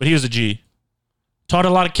 But he was a G. Taught a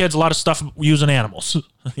lot of kids a lot of stuff using animals,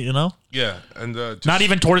 you know? Yeah, and... Not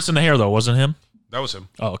even tortoise in the hair, though, wasn't him? That was him.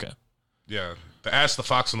 Oh, okay. Yeah. The ass, the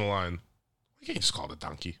fox, and the lion. You can't just call it a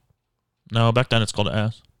donkey. No, back then it's called an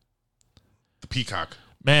ass. The peacock.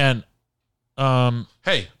 Man,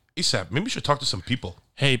 Hey, ASAP, maybe we should talk to some people.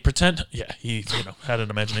 hey, pretend... Yeah, he, had an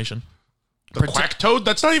imagination. The quack toad?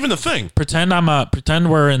 That's not even a thing. Pretend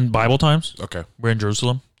we're in Bible times. Okay. We're in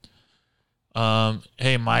Jerusalem.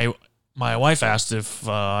 Hey, my wife asked if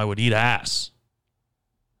I would eat ass.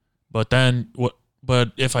 But then what?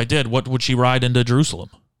 But if I did, what would she ride into Jerusalem?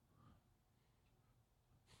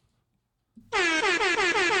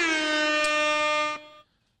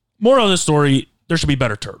 Moral of the story: there should be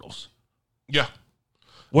better turtles. Yeah.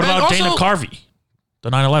 What And about also- Dana Carvey, the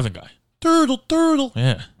 9/11 guy? Turtle.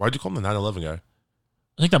 Yeah, Why'd you call him the 9/11 guy?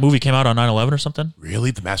 I think that movie came out on 9/11 or something.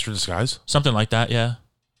 Really? The Master of Disguise? Something like that, yeah.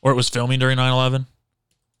 Or it was filming during 9/11.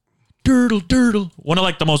 Turtle. One of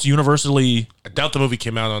like the most universally I doubt the movie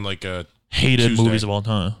came out on like a... hated Tuesday. movies of all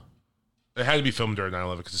time. It had to be filmed during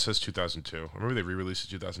 9/11 because it says 2002. I remember they re-released it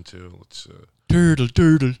 2002. Let's...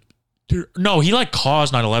 Turtle. No, he like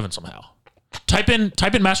caused 9/11 somehow. Type in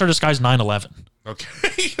Master of Disguise 9/11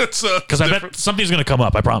 Okay. That's because I bet something's gonna come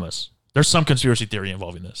up. I promise. There's some conspiracy theory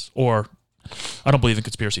involving this, or I don't believe in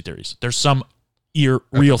conspiracy theories. There's some real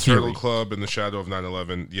Turtle theory. Club in the shadow of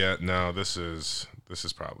 9/11. Yeah, no, this is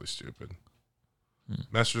probably stupid.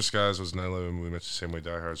 Master of Disguise was a 9/11 movie much the same way Die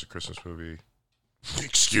Hard is a Christmas movie.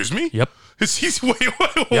 Excuse me? Yep. Wait,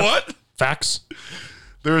 what? Facts.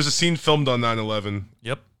 There was a scene filmed on 9/11.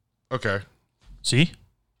 Yep. Okay. See,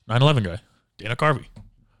 9/11 guy, Dana Carvey.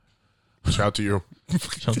 Shout out to you.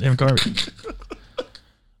 Shout out to Dana Carvey.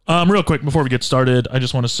 Real quick before we get started, I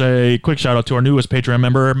just want to say quick shout out to our newest Patreon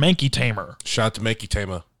member, Mankey Tamer, Shout out to Makey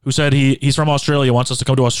Tama. who said he's from Australia, wants us to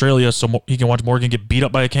come to Australia so he can watch Morgan get beat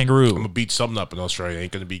up by a kangaroo. I'm gonna beat something up in Australia.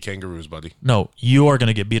 Ain't gonna be kangaroos, buddy. No, you are going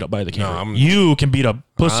to get beat up by the kangaroo. I'm- you can beat up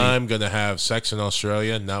pussy. I'm gonna have sex in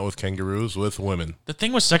Australia, not with kangaroos, with women. The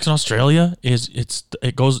thing with sex in Australia is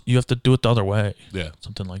it goes. You have to do it the other way. Yeah.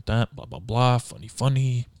 Something like that. Blah blah blah. Funny.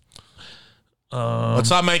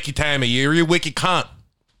 What's up, Makey Tama? You're a wicked cunt.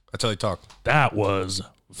 That's how they talk. That was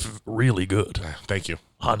really good. Thank you.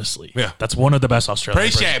 Honestly. Yeah. That's one of the best Australian.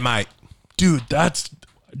 Appreciate it, mate. Dude,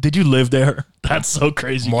 did you live there? That's so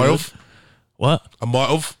crazy. Might good. have. What? I might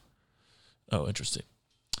have. Oh, interesting.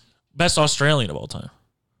 Best Australian of all time.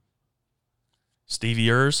 Stevie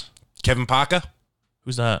Urs. Kevin Parker.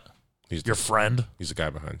 Who's that? He's Your friend? He's the guy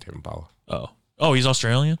behind Tame Impala. Oh, he's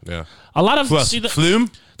Australian? Yeah. A lot of Flume.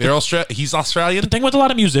 He's Australian. the thing with a lot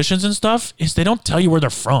of musicians and stuff is they don't tell you where they're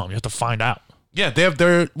from. You have to find out. Yeah, they have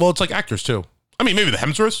their. Well, it's like actors too. I mean, maybe the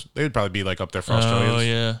Hemsworths. They'd probably be like up there for Australians. Oh,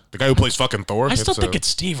 yeah. The guy who plays fucking Thor. I still think it's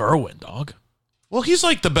Steve Irwin, dog. Well, he's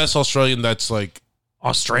like the best Australian. That's like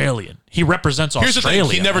Australian. He represents Here's Australia. the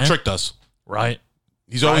thing. He never man. tricked us. Right.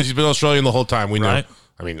 He's been Australian the whole time. We know. Right.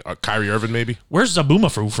 I mean, Kyrie Irving maybe. Where's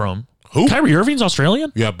Zaboomafoo from? Who? Kyrie Irving's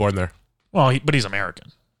Australian? Yeah, born there. Well, but he's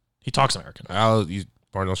American. He talks American. He's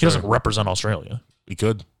born in He Australia. doesn't represent Australia. He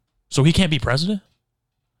could. So he can't be president?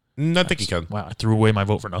 I think he can. Wow, I threw away my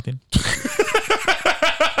vote for nothing.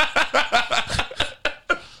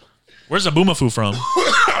 Where's Zaboomafoo from?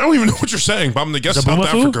 I don't even know what you're saying, but I'm gonna guess South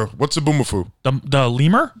Zaboomafoo? Africa. What's a boomafoo? The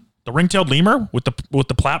lemur? The ring-tailed lemur with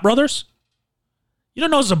the Platt brothers? You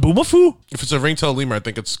don't know Zaboomafoo? If it's a ringtail lemur, I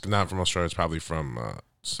think it's not from Australia. It's probably from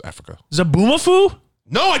Africa. Zaboomafoo?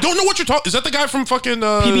 No, I don't know what you're talking. Is that the guy from fucking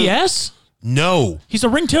PBS? No, He's a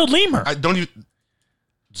ring-tailed lemur. I don't even.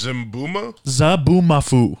 Zimbuma?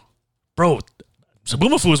 Zaboomafoo. Bro,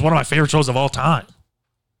 Zaboomafoo is one of my favorite shows of all time.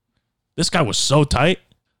 This guy was so tight.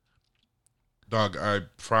 Dog, I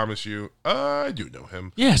promise you, I do know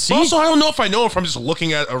him. Yeah, see? Also, I don't know if I know him from just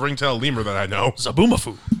looking at a ringtail lemur that I know.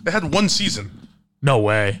 Zaboomafoo. They had one season. No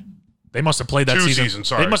way. They must have played that Two season. seasons,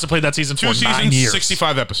 sorry. They must have played that season Two for 9 seasons, years.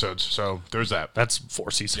 65 episodes. So there's that. That's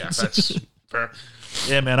 4 seasons. Yeah, that's fair.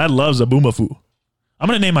 Yeah, man, I love Zaboomafoo. I'm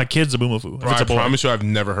gonna name my kids a Boomafoo. Bro, I promise you, I've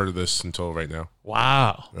never heard of this until right now.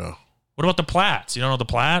 Wow. Yeah. What about the Plats? You don't know the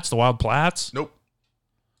Plats? The Wild Plats? Nope.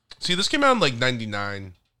 See, this came out in like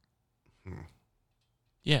 99.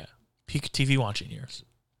 Yeah. Peak TV watching years.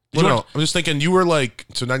 Well, no, I'm just thinking you were like,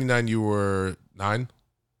 so 99, you were 9?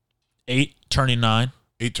 8 turning 9.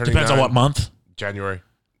 8 turning Depends 9. on what month. January.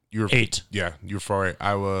 You were 8. Yeah, you were 4.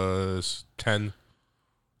 I was 10,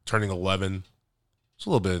 turning 11. It's a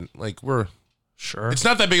little bit like we're. Sure. It's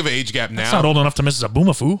not that big of an age gap now. It's not old enough to miss a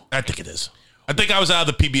Boomafoo. I think it is. I think I was out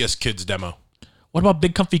of the PBS Kids demo. What about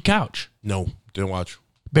Big Comfy Couch? No, didn't watch.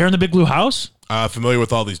 Bear in the Big Blue House? Familiar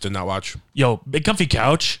with all these, did not watch. Yo, Big Comfy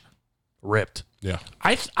Couch, ripped. Yeah.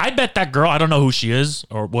 I bet that girl, I don't know who she is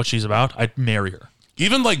or what she's about, I'd marry her.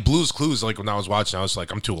 Even like Blue's Clues, like when I was watching, I was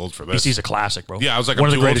like, I'm too old for this. BC's a classic, bro. Yeah, I was like, one I'm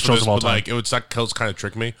of the too greatest old for shows this, of all but time. like it would kind of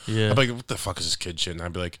trick me. Yeah. I'd be like, what the fuck is this kid shit? And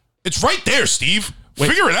I'd be like, it's right there, Steve.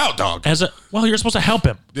 Figure it out, dog. Well, you're supposed to help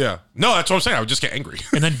him. Yeah. No, that's what I'm saying. I would just get angry.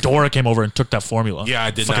 And then Dora came over and took that formula. Yeah, I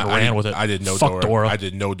did Fucking not. ran with it. I did no Fuck Dora. I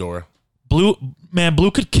did no Dora. Blue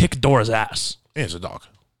could kick Dora's ass. Yeah, it's a dog.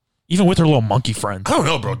 Even with her little monkey friend. I don't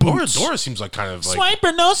know, bro. Dora seems like kind of like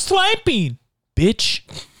Swiper, no swiping. Bitch.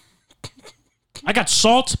 I got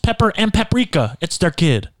salt, pepper, and paprika. It's their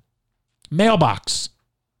kid. Mailbox.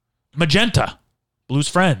 Magenta. Blue's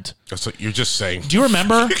friend. that's what you're just saying. Do you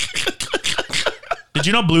remember? Did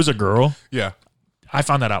you know Blue's a girl? Yeah, I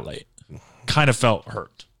found that out late. Kind of felt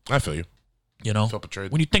hurt. I feel you. You know? Felt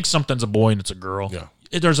betrayed. When you think something's a boy and it's a girl, Yeah.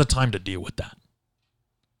 There's a time to deal with that.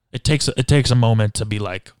 It takes a moment to be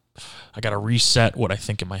like, I got to reset what I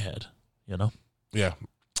think in my head, you know? Yeah.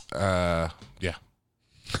 Yeah.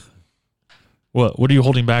 What are you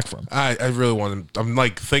holding back from? I really want to. I'm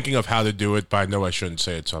like thinking of how to do it, but I know I shouldn't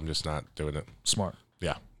say it, so I'm just not doing it. Smart.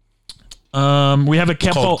 Yeah. We have a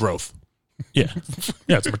couple. Called growth. Yeah.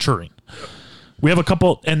 Yeah, it's maturing. We have a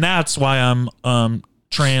couple, and that's why I'm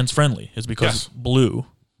trans friendly, is because Yes. Blue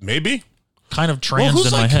Maybe. kind of trans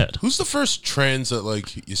in my head. Who's the first trans that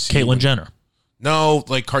like you see? Caitlyn Jenner. No,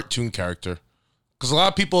 like cartoon character. Because a lot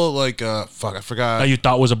of people like, I forgot. That you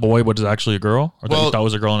thought was a boy, but is actually a girl? Or that Well, you thought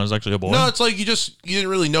was a girl and is actually a boy? No, it's like you didn't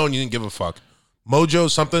really know and you didn't give a fuck. Mojo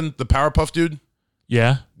something, the Powerpuff dude.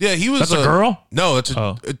 Yeah. Yeah, he was. That's a girl? No, it's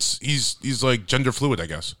Oh. he's like gender fluid, I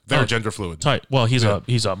guess. They're gender fluid. Tight. Well, he's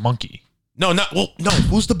a monkey. No.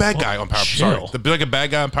 Who's the bad guy on Powerpuff? chill. Sorry, like a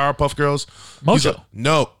bad guy on Powerpuff Girls. Mojo.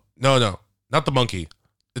 No, not the monkey.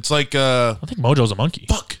 It's like I think Mojo's a monkey.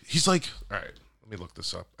 fuck. He's like, all right. Let me look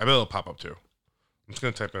this up. I bet it'll pop up too. I'm just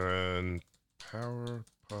gonna type in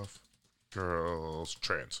Powerpuff Girls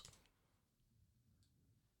trans.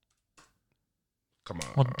 Come on.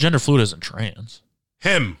 Well, gender fluid isn't trans.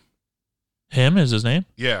 Him. Him is his name?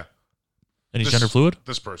 Yeah. And he's This- gender fluid?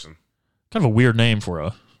 This person. Kind of a weird name for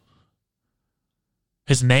a...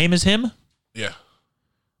 His name is him? Yeah.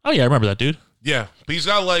 Oh, yeah, I remember that dude. Yeah. But he's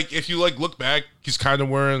got like, if you like look back, he's kind of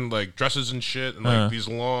wearing like dresses and shit and like these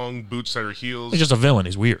long boots that are heels. He's just a villain.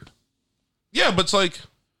 He's weird. Yeah, but it's like,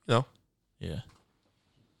 Yeah.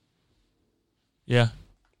 Yeah.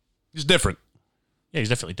 he's different. Yeah, he's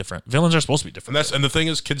definitely different. Villains are supposed to be different. And the thing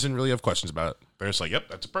is, kids didn't really have questions about it. They're just like, yep,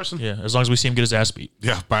 that's a person. Yeah, as long as we see him get his ass beat.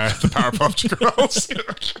 Yeah, by the Powerpuff Girls.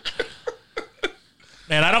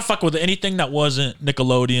 Man, I don't fuck with anything that wasn't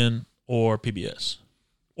Nickelodeon or PBS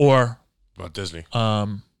or About Disney.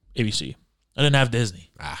 ABC. I didn't have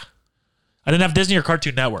Disney. I I didn't have Disney or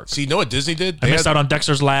Cartoon Network. See, you know what Disney did? I missed out on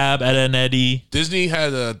Dexter's Lab, Ed and Eddie. Disney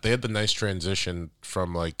had the nice transition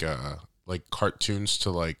from like cartoons to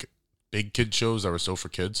like big kid shows that were still for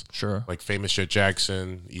kids. Sure. Like Famous Shit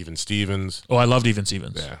Jackson, Even Stevens. Oh, I loved Even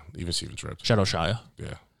Stevens. Yeah, Even Stevens ripped. Shadow Shia.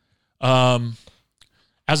 Yeah.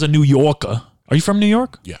 As a New Yorker, are you from New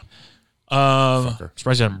York? Yeah.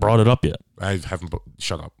 Surprised you haven't brought it up yet. I haven't.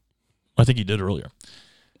 Shut up. I think you did earlier.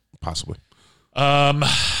 Possibly.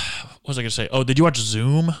 What was I gonna say? Oh, did you watch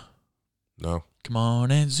Zoom? No. Come on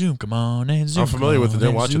and Zoom. Come on and Zoom. I'm familiar with it.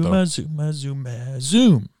 Didn't watch it though.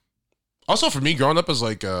 Zoom. Also, for me, growing up as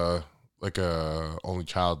like a only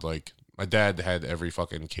child, like my dad had every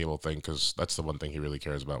fucking cable thing because that's the one thing he really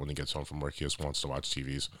cares about when he gets home from work. He just wants to watch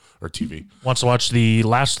TV. Wants to watch the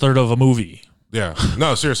last third of a movie Yeah.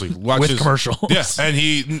 No, seriously. with commercials. Yeah. And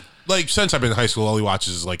he, like, since I've been in high school, all he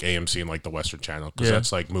watches is, like, AMC and, like, the Western Channel because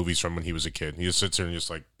that's, like, movies from when he was a kid. He just sits there and just,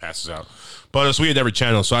 like, passes out. But so we had every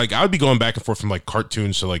channel. So, like, I would be going back and forth from, like,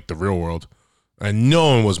 cartoons to, like, the real world. And no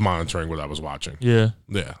one was monitoring what I was watching. Yeah,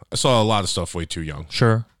 Yeah. I saw a lot of stuff way too young.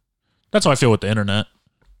 sure. That's how I feel with the internet.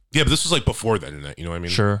 Yeah, but this was, like, before the internet. You know what I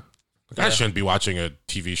mean? Sure. Like, I shouldn't be watching a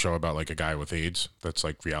TV show about, like, a guy with AIDS. That's,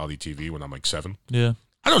 like, reality TV when I'm, like, 7. Yeah.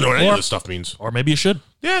 I don't know what any of this stuff means. Or maybe you should.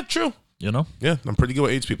 Yeah, true. You know? Yeah, I'm pretty good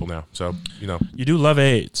with AIDS people now. So, You do love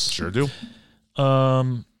AIDS. sure do.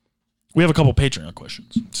 We have a couple Patreon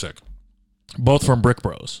questions, Sick. both from Brick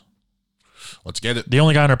Bros. Let's get it. The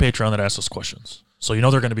only guy on our Patreon that asks us questions. So you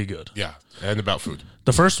know they're going to be good. Yeah, and about food.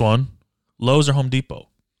 The first one, Lowe's or Home Depot?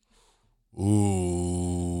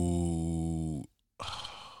 Ooh.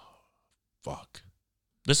 Fuck.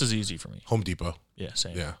 This is easy for me. Home Depot. Yeah,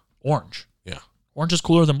 same. Yeah. Orange. Yeah. Orange is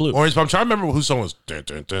cooler than blue. Orange, but I'm trying to remember who song was. Dun,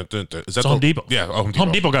 dun, dun, dun, dun. Is that Home Depot. Yeah, Home Depot.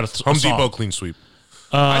 Home Depot got a Home song. Depot clean sweep.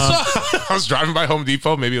 I was driving by Home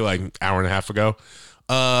Depot maybe like an hour and a half ago.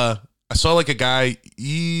 I saw like a guy.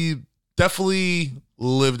 He definitely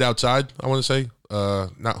lived outside. I want to say,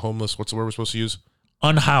 not homeless. What's the word we're supposed to use?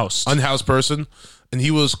 Unhoused. Unhoused person. And he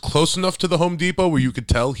was close enough to the Home Depot where you could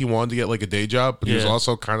tell he wanted to get like a day job, but he was Yeah.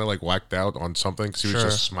 also kind of like whacked out on something because he was Sure.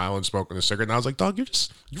 just smiling, smoking a cigarette. And I was like, dog,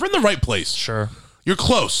 you're in the right place. Sure. You're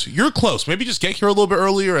close. You're close. Maybe just get here a little bit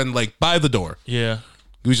earlier and like by the door. Yeah.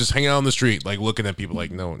 He was just hanging out on the street, like looking at people like,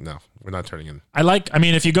 no, we're not turning in. I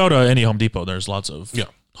mean, if you go to any Home Depot, there's lots of Yeah.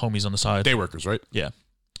 homies on the side. Day workers, right? Yeah.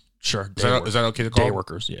 Sure. Is that okay to call Day them?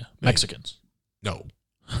 workers, yeah. Mexicans. No.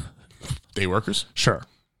 Day workers? Sure.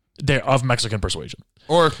 They're of Mexican persuasion.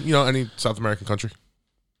 Or, any South American country?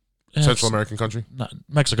 Yeah, Central it's American country? not,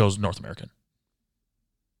 Mexico's North American.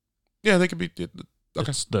 Yeah, they could be. Okay.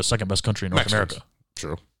 It's the second best country in North Mexicans. America.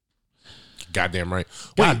 True. Goddamn right.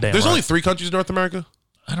 Wait, Goddamn there's right. only 3 countries in North America?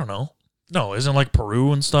 I don't know. No, isn't like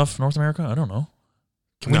Peru and stuff North America? I don't know.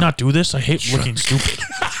 Can we No. not do this? I hate looking stupid.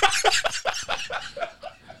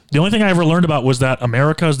 The only thing I ever learned about was that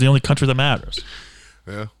America is the only country that matters.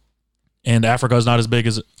 Yeah. And Africa is not as big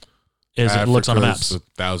as it looks on the Africa's maps.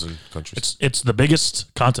 1,000 countries. It's the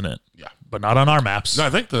biggest continent. Yeah. But not on our maps. No, I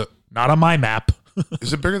think Not on my map.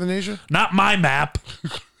 is it bigger than Asia? Not my map.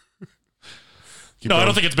 Keep No, I going.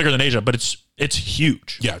 don't think it's bigger than Asia, but it's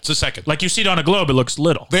huge. Yeah, it's a second. Like you see it on a globe, it looks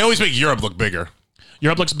little. They always make Europe look bigger.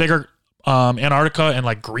 Europe looks bigger. Antarctica and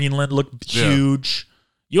like Greenland look Yeah. huge.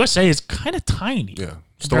 USA is kind of tiny. Yeah.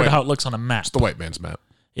 It's Compared the to how it looks on a map. It's the white man's map.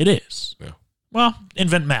 It is. Yeah. Well,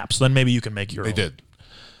 invent maps, then maybe you can make your They own. did.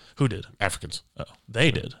 Who did? Africans. Oh,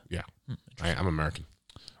 they did. Yeah. I'm American.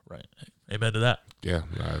 Right. Amen to that. Yeah.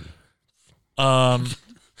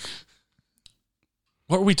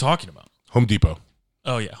 What were we talking about? Home Depot.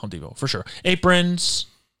 Oh yeah, Home Depot for sure. Aprons.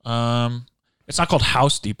 It's not called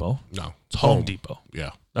House Depot. No. It's Home Depot.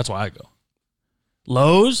 Yeah. That's why I go.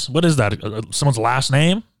 Lowe's. What is that? Someone's last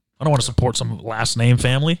name? I don't want to support some last name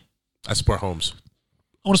family. I support homes.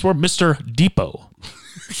 I want to support Mr. Depot.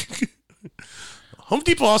 Home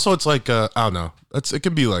Depot also, it's like, I don't know. It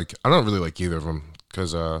can be like, I don't really like either of them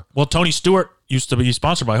because, Well, Tony Stewart used to be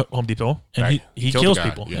sponsored by Home Depot, and Right. he Killed kills the guy,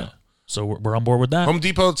 people. yeah. So we're on board with that. Home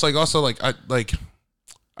Depot, it's like also like,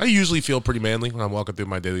 I usually feel pretty manly when I'm walking through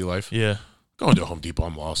my daily life. Yeah. Going to a Home Depot,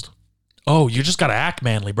 I'm lost. Oh, you just got to act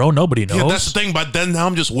manly, bro. Nobody knows. Yeah, that's the thing. But then now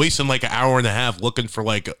I'm just wasting like an hour and a half looking for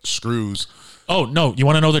like screws. Oh, no. You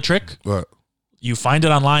want to know the trick? What? You find it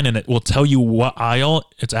online, and it will tell you what aisle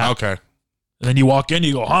it's at. Okay. And then you walk in,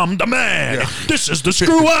 you go, I'm the man. Yeah. This is the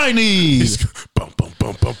screw I need. Bum, bum,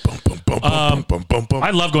 bum, bum, bum, bum, bum, bum, bum, bum, bum.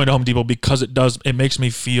 I love going to Home Depot because it makes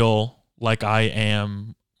me feel like I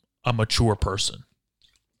am a mature person.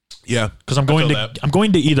 Yeah. Because I'm going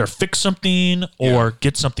to either fix something or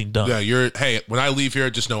get something done. Yeah, hey, when I leave here,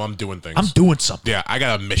 just know I'm doing things. I'm doing something. Yeah, I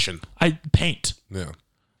got a mission. I paint.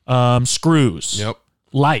 Yeah. Screws. Yep.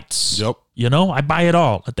 Lights. Yep. I buy it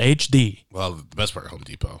all at the HD. Well, the best part of Home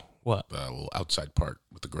Depot, What? the little outside part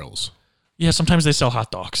with the grills. Yeah, sometimes they sell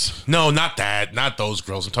hot dogs. No, not that. Not those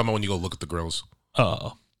grills. I'm talking about when you go look at the grills.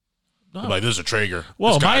 Oh. Like, this is a Traeger.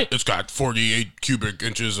 Well, it's got 48 cubic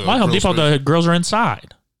inches of My Home grill Depot, space. the grills are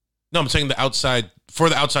inside. No, I'm saying the outside, for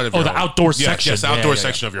the outside of your the home. outdoor section. Yes, the Yeah, outdoor yeah, yeah.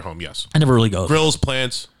 section of your home, yes. I never really go. Grills,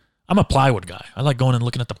 plants. I'm a plywood guy. I like going and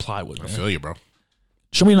looking at the plywood. I Man. feel you, bro.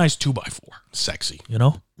 Show me a nice 2x4. Sexy.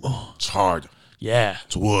 Oh, It's hard. yeah.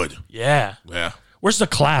 It's wood. Yeah. Yeah. Where's the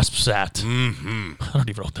clasps at? Mm-hmm. I don't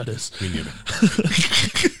even know what that is. Me neither.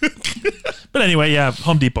 But anyway, yeah,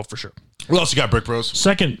 Home Depot for sure. What else you got, Brick Bros?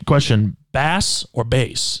 Second question, bass or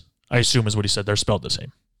base? I assume is what he said. They're spelled the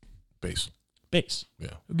same. Bass. Base.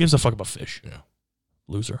 Yeah. Who gives a fuck about fish? Yeah.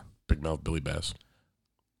 Loser. Big mouth Billy Bass.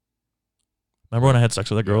 Remember when I had sex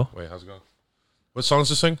with that girl? Wait, how's it going? What song is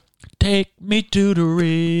this thing? Take me to the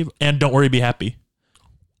river. And don't worry, be happy.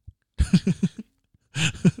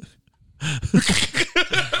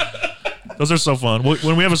 Those are so fun.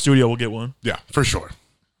 When we have a studio, we'll get one. Yeah, for sure.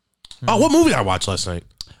 Oh, what movie did I watch last night?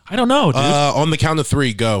 I don't know, dude. On the Count of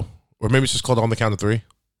Three, go. Or maybe it's just called On the Count of Three.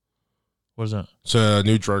 What is that? It's a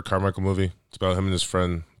new George Carmichael movie. It's about him and his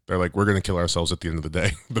friend. They're like, we're gonna kill ourselves at the end of the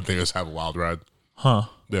day, but they just have a wild ride. Huh?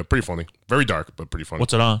 Yeah, pretty funny. Very dark, but pretty funny.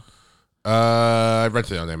 What's it on? I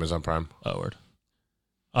rented it on Amazon Prime. Oh, word.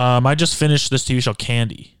 I just finished this TV show,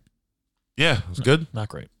 Candy. Yeah, it's good. Not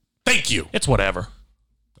great. Thank you. It's whatever.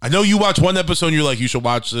 I know you watched one episode and you're like, you should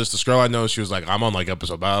watch this. This girl I know, she was like, I'm on like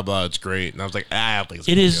episode blah, blah, it's great. And I was like, I don't think it's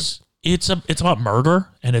It is. It's about murder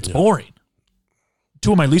and it's boring.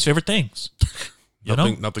 Two of my least favorite things.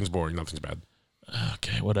 Nothing's boring. Nothing's bad.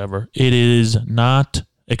 Okay, whatever. It is not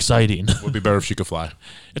exciting. Would be better if she could fly.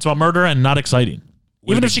 It's about murder and not exciting.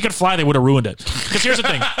 Even if she could fly, they would have ruined it. Because here's the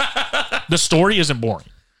thing. The story isn't boring.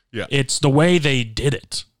 Yeah. It's the way they did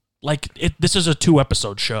it. Like, this is a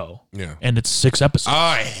 2-episode show. Yeah. And it's 6 episodes. Oh,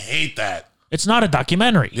 I hate that. It's not a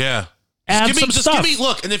documentary. Yeah. Add some stuff.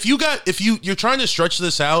 Look, and if you're trying to stretch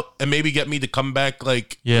this out and maybe get me to come back,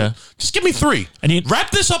 like, just give me 3. And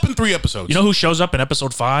wrap this up in 3 episodes. You know who shows up in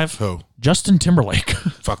episode 5? Who? Justin Timberlake.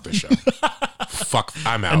 Fuck this show. Fuck,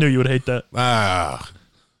 I'm out. I knew you would hate that.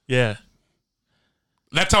 Yeah.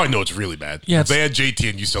 That's how I know it's really bad. Yeah, they had JT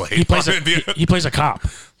and you still hate he plays a cop.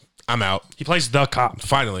 I'm out. He plays the cop.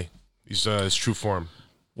 Finally. He's his true form.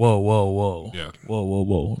 Whoa. Yeah.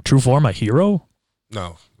 Whoa. True form, a hero?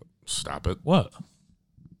 No. Stop it. What?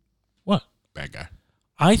 Bad guy.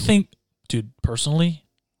 I think, dude, personally,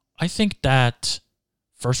 I think that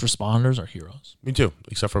first responders are heroes. Me too,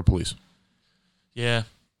 except for police. Yeah.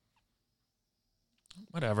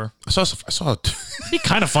 Whatever. I saw it. It'd be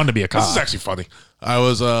kind of fun to be a cop. This is actually funny. I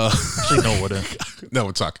was Actually, no, it wouldn't. No,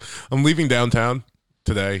 it sucked. I'm leaving downtown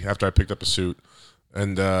today after I picked up a suit,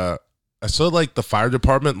 and I saw like the fire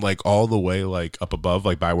department like all the way like up above,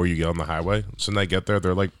 like by where you get on the highway. So when I get there,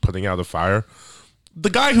 they're like putting out a fire. The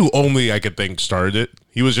guy who only I could think started it,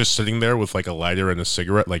 he was just sitting there with like a lighter and a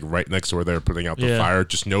cigarette, like right next to where they were putting out the fire.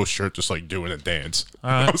 Just no shirt, just like doing a dance.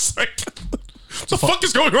 Right. I was like, what the fuck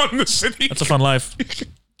is going on in this city? That's a fun life.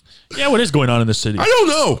 Yeah, what is going on in this city? I don't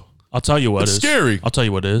know. I'll tell you what it's is. Scary. I'll tell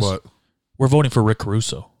you what is. What? We're voting for Rick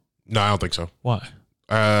Caruso. No, I don't think so. Why?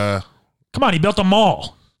 Come on, he built a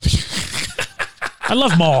mall. I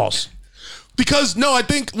love malls. Because, no, I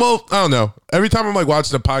think, well, I don't know. Every time I'm like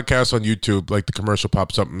watching a podcast on YouTube, like the commercial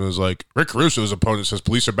pops up and it's like, Rick Caruso's opponent says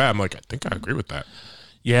police are bad. I'm like, I think I agree with that.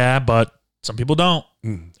 Yeah, but some people don't.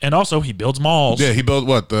 And also, he builds malls. Yeah, he built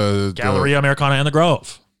what? The Galleria Americana and the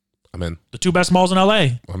Grove. I'm in. The 2 best malls in LA.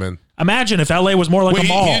 I'm in. Imagine if LA was more like a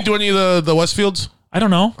mall. He didn't do any of the Westfields? I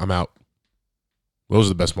don't know. I'm out. Those are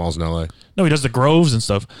the best malls in LA. No, he does the Groves and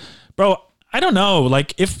stuff. Bro, I don't know.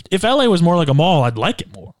 Like, if LA was more like a mall, I'd like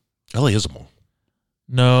it more. LA is a mall.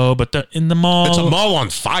 No, but in the mall... It's a mall on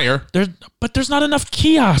fire. But there's not enough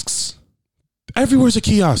kiosks. Everywhere's a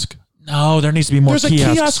kiosk. No, there needs to be more kiosks. There's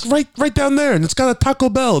a kiosk right down there, and it's got a Taco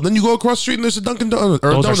Bell. And then you go across the street, and there's a Dunkin' Donuts.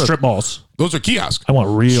 Those are strip malls. Those are kiosks. I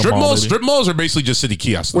want real malls. Strip malls are basically just city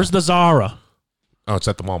kiosks. Where's the Zara? Oh, it's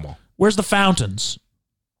at the mall. Where's the fountains?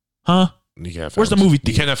 Huh? You can't have Where's the fountains. movie You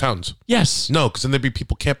theater? can't have fountains. Yes. No, because then there'd be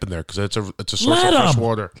people camping there because it's a source of fresh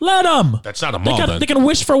water. Let them. That's not a mall, then. They can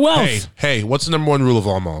wish for wealth. Hey, what's the number 1 rule of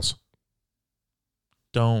all malls?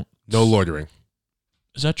 Don't. No loitering.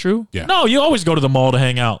 Is that true? Yeah. No, you always go to the mall to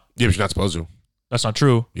hang out. Yeah, but you're not supposed to. That's not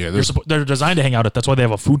true. Yeah, they're designed to hang out at. That's why they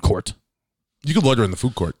have a food court. You can loiter in the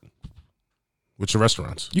food court, which are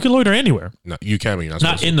restaurants. You can loiter anywhere. No, you can, but you're not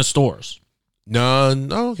Not supposed in to. the stores. No,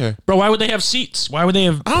 okay. Bro, why would they have seats? Why would they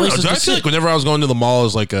have I don't know. places I to feel sit? like whenever I was going to the mall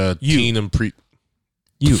as like a teen and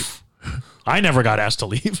You. I never got asked to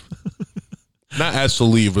leave. not asked to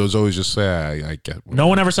leave, but it was always just say, I get. No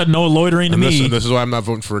one ever said no loitering to me. This is why I'm not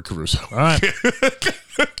voting for Rick Caruso. All right.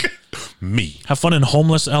 Me. Have fun in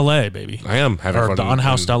homeless LA, baby. I am having Or fun. the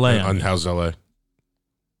unhoused LA, I mean. Unhoused LA.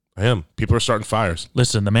 I am. People are starting fires.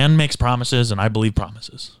 Listen, the man makes promises, and I believe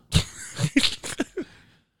promises.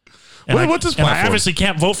 What's his And I platform? obviously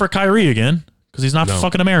can't vote for Kyrie again because he's not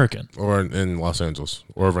fucking American. Or in Los Angeles.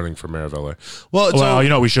 Or running for mayor of LA. Well, you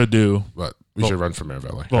know what we should do? But we should run for mayor of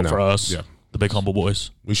LA. Vote for us. Yeah. The big humble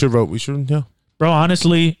boys. We should vote. We should, yeah. Bro,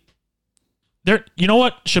 honestly, you know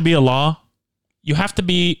what should be a law? You have to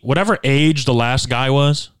be, whatever age the last guy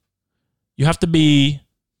was, you have to be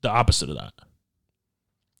the opposite of that.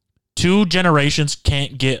 2 generations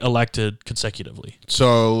can't get elected consecutively.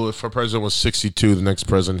 So if our president was 62, the next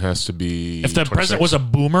president has to be If the 26. president was a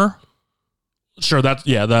boomer, sure,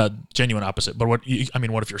 the genuine opposite. But what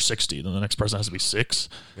if you're 60? Then the next president has to be 6?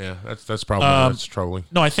 Yeah, that's probably that's troubling.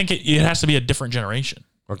 No, I think it has to be a different generation.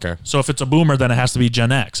 Okay. So if it's a boomer, then it has to be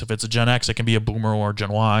Gen X. If it's a Gen X, it can be a boomer or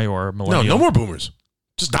Gen Y or millennial. No more boomers.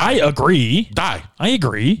 Just die. I agree. Die. I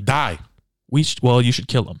agree. Die. You should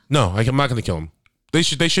kill them. No, I'm not going to kill them. They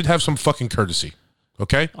should have some fucking courtesy.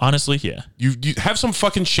 Okay? Honestly, yeah. You have some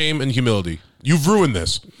fucking shame and humility. You've ruined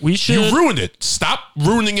this. We should. You ruined it. Stop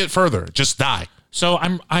ruining it further. Just die. So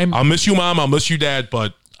I'll miss you, Mom. I'll miss you, Dad.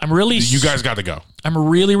 But you guys got to go. I'm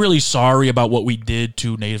really, really sorry about what we did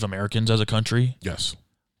to Native Americans as a country. Yes.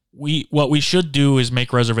 What we should do is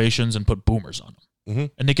make reservations and put boomers on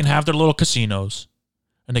them, and they can have their little casinos,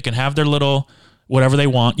 and they can have their little whatever they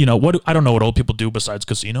want. You know what? I don't know what old people do besides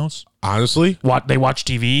casinos. Honestly, they watch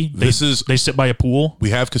TV. They sit by a pool. We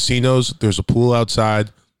have casinos. There's a pool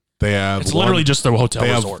outside. They have. It's literally just their hotel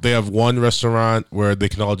resort. They have one restaurant where they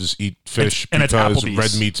can all just eat fish and it's because Applebee's.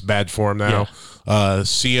 red meat's bad for them now. Yeah.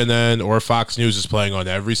 CNN or Fox News is playing on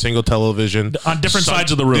every single television on different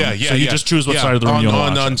sides of the room. Yeah. So you just choose what side of the room you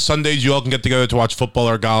want to watch. On Sundays, you all can get together to watch football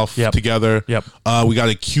or golf together. Yep. We got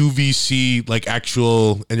a QVC, like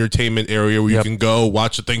actual entertainment area where you can go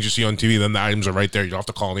watch the things you see on TV. Then the items are right there. You don't have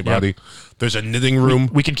to call anybody. Yep. There's a knitting room.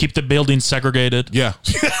 We can keep the buildings segregated. Yeah.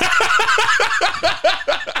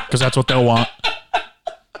 Because that's what they'll want.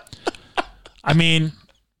 I mean,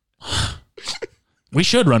 we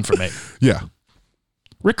should run for mayor. Yeah.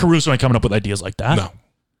 Rick Caruso ain't coming up with ideas like that. No.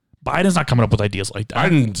 Biden's not coming up with ideas like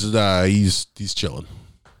that. Biden's, he's chilling.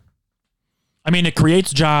 I mean, it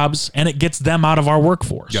creates jobs and it gets them out of our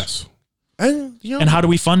workforce. Yes. And how do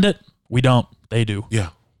we fund it? We don't. They do. Yeah.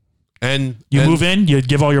 And you move in, you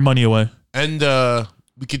give all your money away. And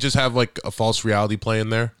we could just have like a false reality play in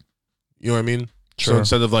there. You know what I mean? Sure. So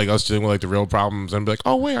instead of like us dealing with like the real problems and be like,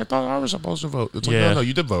 oh wait, I thought I was supposed to vote. It's like, no,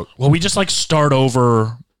 you did vote. Well, we just like start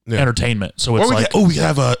over entertainment. So it's we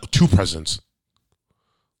have two presidents.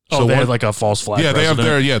 So they have like a false flag. Yeah,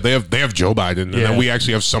 president. they have Joe Biden, and then we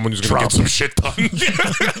actually have someone who's going to get some shit done.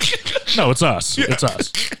 No, it's us. Yeah. It's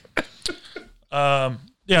us.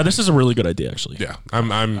 Yeah, this is a really good idea, actually. Yeah,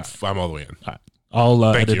 I'm all the way in. All right. I'll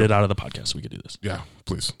edit it out of the podcast so we could do this. Yeah,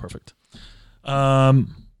 please. Perfect.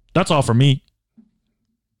 That's all for me.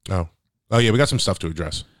 Oh yeah, we got some stuff to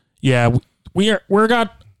address. Yeah, we're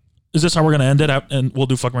got. Is this how we're gonna end it out? And we'll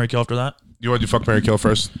do fuck, marry, kill after that. You want to do fuck, marry, kill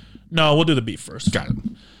first? No, we'll do the beef first. Got it.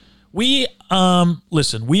 We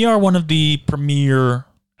listen. We are one of the premier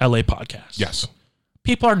LA podcasts. Yes,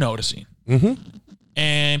 people are noticing,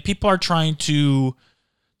 and people are trying to.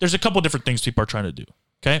 There's a couple different things people are trying to do.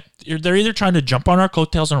 Okay, they're either trying to jump on our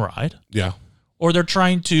coattails and ride. Yeah. Or they're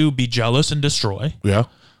trying to be jealous and destroy. Yeah.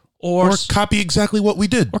 Or copy exactly what we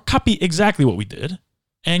did.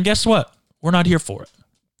 And guess what? We're not here for it.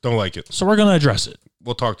 Don't like it. So we're going to address it.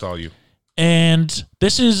 We'll talk to all you. And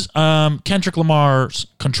this is Kendrick Lamar's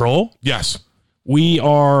Control. Yes.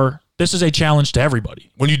 This is a challenge to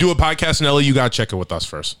everybody. When you do a podcast in LA, you got to check it with us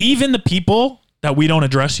first. Even the people that we don't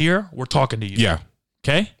address here, we're talking to you. Yeah.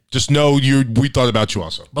 Okay? Just know we thought about you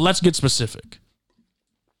also. But let's get specific.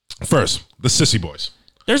 First, the Sissy Boys.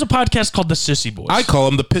 There's a podcast called the Sissy Boys. I call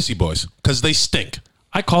them the Pissy Boys because they stink.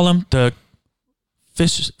 I call them the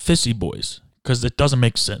Fissy Boys because it doesn't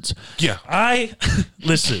make sense. Yeah.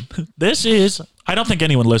 Listen, I don't think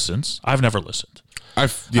anyone listens. I've never listened.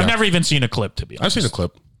 I've never even seen a clip, to be honest. I've seen a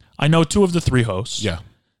clip. I know two of the three hosts. Yeah.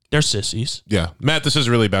 They're sissies. Yeah. Matt, this is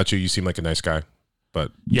really about you. You seem like a nice guy.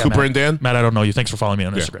 But yeah, Cooper Matt, and Dan? Matt, I don't know you. Thanks for following me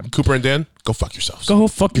on Instagram. Cooper and Dan, go fuck yourselves. Go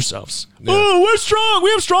fuck yourselves. Yeah. Oh, we're strong.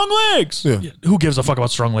 We have strong legs. Yeah. Who gives a fuck about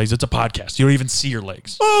strong legs? It's a podcast. You don't even see your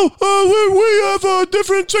legs. We have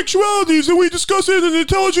different sexualities and we discuss it in an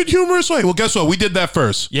intelligent, humorous way. Well, guess what? We did that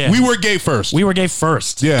first. Yeah. We were gay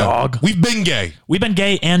first. Yeah. Dog. We've been gay. We've been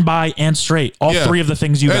gay and bi and straight. All three of the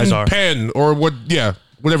things you guys are. Pan or what? Yeah.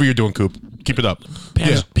 Whatever you're doing, Coop. Keep it up.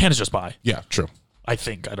 Pan is just bi. Yeah, true. I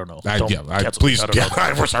think. I don't know. Please.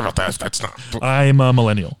 We're sorry about that. That's not. I'm a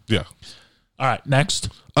millennial. Yeah. All right. Next.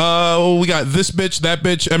 We got this bitch, that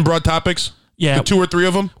bitch, and broad topics. Yeah. The 2 or 3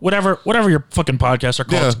 of them. Whatever your fucking podcasts are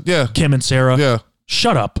called. Yeah. Kim and Sarah. Yeah.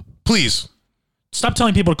 Shut up. Please. Stop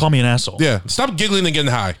telling people to call me an asshole. Yeah. Stop giggling and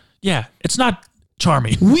getting high. Yeah. It's not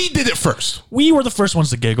charming. We did it first. We were the first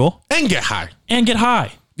ones to giggle. And get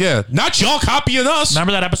high. Yeah, not y'all copying us.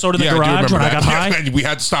 Remember that episode in the garage when I got high? Yeah, we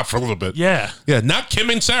had to stop for a little bit. Yeah. Yeah, not Kim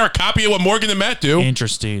and Sarah copying what Morgan and Matt do.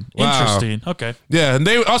 Interesting. Okay. Yeah, and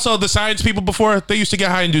they also, the science people before, they used to get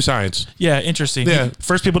high and do science. Yeah, interesting. Yeah.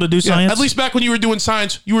 First people to do science? At least back when you were doing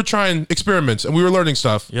science, you were trying experiments and we were learning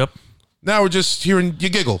stuff. Yep. Now we're just hearing you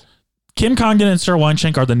giggle. Kim Congdon and Sarah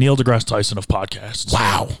Weinschenk are the Neil deGrasse Tyson of podcasts.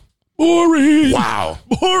 Wow. Boring. Wow.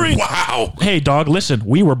 Boring. Wow. Hey, dog, listen,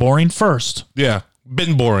 we were boring first. Yeah.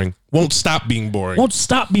 Been boring. Won't stop being boring. All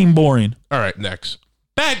right, next.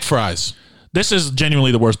 Bag fries. This is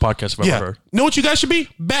genuinely the worst podcast I've ever heard. Know what you guys should be?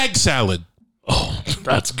 Bag salad. Oh.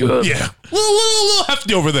 That's good. Yeah. Little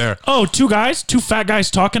hefty over there. Oh, two fat guys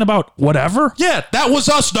talking about whatever? Yeah, that was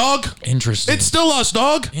us, dog. Interesting. It's still us,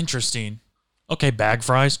 dog. Interesting. Okay, bag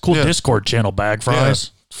fries. Cool Yeah. Discord channel, bag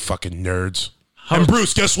fries. Yeah. Fucking nerds. And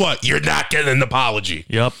Bruce, guess what? You're not getting an apology.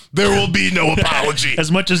 Yep. There will be no apology.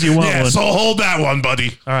 As much as you want Yeah, one. so hold that one,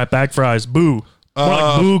 buddy. All right, bag fries. Boo. More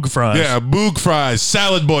like boog fries. Yeah, boog fries.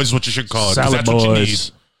 Salad boys is what you should call it. 'Cause Salad that's what you need.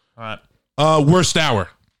 boys. All right. Worst hour.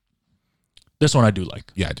 This one I do like.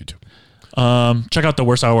 Yeah, I do too. Check out the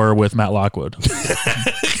worst hour with Matt Lockwood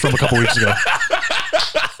from a couple weeks ago.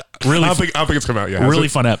 Really, I don't think it's come out yet. really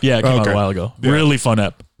fun ep. Yeah, it came out Okay. a while ago. Yeah. Really fun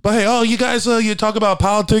ep. But hey, you guys, you talk about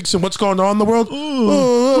politics and what's going on in the world.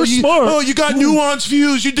 we're you, smart. You got nuanced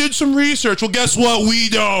views. You did some research. Well, guess what? We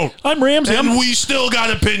don't. I'm Ramsey. And we still got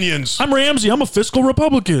opinions. I'm Ramsey. I'm a fiscal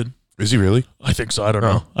Republican. Is he really? I think so. I don't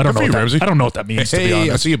know. I Good don't know. for you, What Ramsey. that, I don't know what that means. To be Hey, I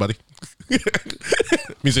honest, see you, buddy.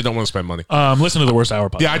 Means they don't want to spend money. listen to the worst hour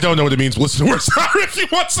podcast. Yeah, I don't know what it means. Listen to worst hour if you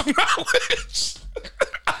want some knowledge.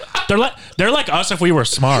 They're like us if we were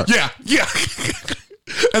smart. Yeah.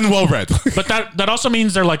 And well read. But that also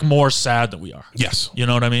means they're like more sad than we are. Yes. You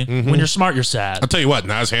know what I mean? When you're smart, you're sad. I'll tell you what,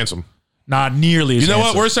 not as handsome. Not nearly as You know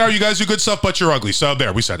handsome. what? Worst hour, you guys do good stuff, but you're ugly. So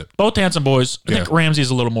there, we said it. Both handsome boys. I think Yeah. Ramsey's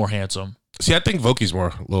a little more handsome. See, I think Voki's a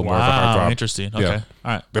little more of a Wow, heartthrob. interesting. Okay. Yeah.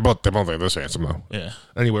 All right. They both are this handsome though. Yeah.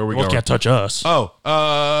 Anyway, we Both go. can't touch us.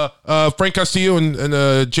 Frank Castillo and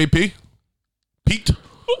JP peaked.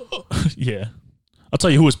 Yeah. I'll tell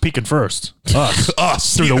you who was peeking first. Us.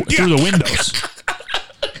 Us Through the windows.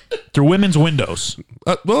 Through women's windows.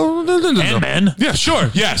 Well, no. And men. Yeah, sure.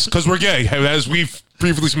 Yes, because we're gay, as we've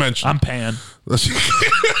previously mentioned. I'm pan.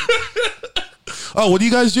 Oh, what do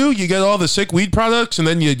you guys do? You get all the sick weed products, and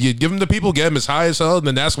then you give them to people, get them as high as hell, and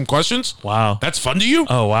then ask them questions? Wow. That's fun to you?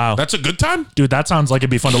 Oh, wow. That's a good time? Dude, that sounds like it'd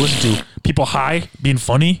be fun to listen to. People high, being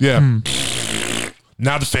funny. Yeah.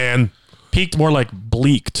 Not a fan. Peaked more like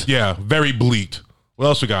bleaked. Yeah, very bleaked. What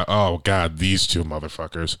else we got? Oh, God, these two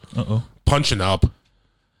motherfuckers. Uh-oh. Punching up.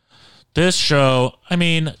 This show, I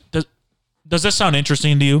mean, does this sound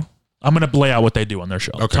interesting to you? I'm going to lay out what they do on their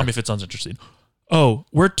show. Okay. Tell me if it sounds interesting. Oh,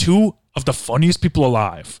 we're two of the funniest people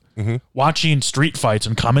alive. Watching street fights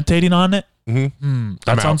and commentating on it.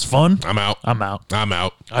 That sounds fun. I'm out. I'm out. I'm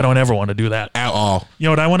out. I don't ever want to do that. At all. You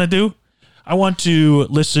know what I want to do? I want to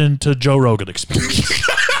listen to Joe Rogan Experience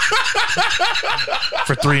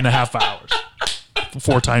for 3.5 hours,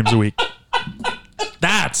 4 times a week.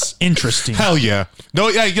 That's interesting. Hell yeah. No,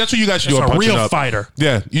 yeah, that's what you guys should do. It's on a punching real up. fighter.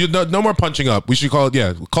 Yeah, no more punching up. We should call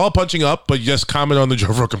it, call it punching up, but you just comment on the Joe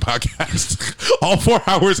Rogan podcast. All 4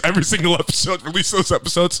 hours, every single episode, release those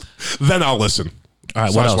episodes, then I'll listen. All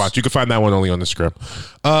right, what else? Watch. You can find that one only on the script.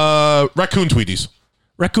 Raccoon Tweeties.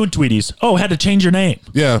 Raccoon Tweeties. Oh, had to change your name.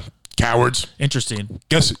 Yeah, cowards. Interesting.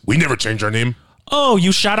 Guess we never changed our name. Oh,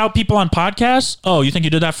 you shout out people on podcasts? Oh, you think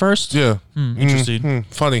you did that first? Yeah. Interesting.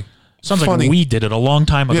 Funny. Sounds Funny. like we did it a long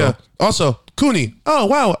time ago. Yeah. Also, Cooney. Oh,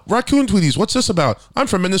 wow. Raccoon Tweeties. What's this about? I'm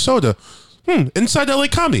from Minnesota. Inside LA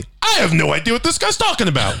Comedy. I have no idea what this guy's talking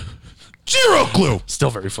about. Zero clue. Still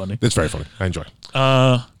very funny. It's very funny. I enjoy.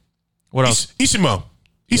 What else? Isimo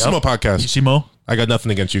podcast. Isimo? I got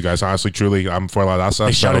nothing against you guys. Honestly, truly, I'm for La Raza.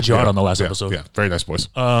 They shouted you out on the last episode. Yeah, very nice boys.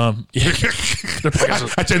 Yeah. Their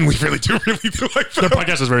podcast, I genuinely really do like their that.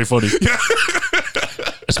 podcast is very funny. Yeah.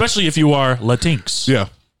 Especially if you are Latinx. Yeah,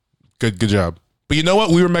 good job. But you know what?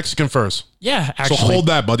 We were Mexican first, Yeah, actually. so hold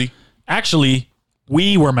that, buddy. Actually,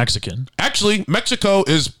 we were Mexican. Actually, Mexico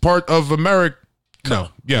is part of America. No,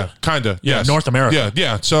 yeah, kinda. Yeah, yes. North America.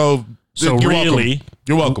 Yeah. So So you're really, welcome.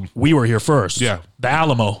 You're welcome. We were here first. Yeah. The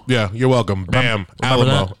Alamo. Yeah, you're welcome. Bam, remember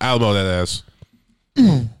Alamo, that? Alamo. That ass.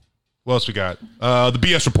 What else we got? The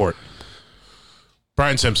BS report.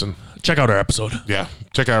 Brian Simpson. Check out our episode. Yeah,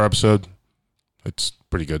 check out our episode. It's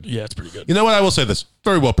pretty good. Yeah, it's pretty good. You know what? I will say this.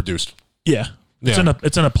 Very well produced. Yeah. It's Yeah.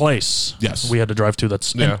 it's in a place. Yes. We had to drive to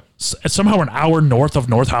that's Yeah. it's somehow an hour north of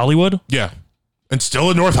North Hollywood. Yeah. And still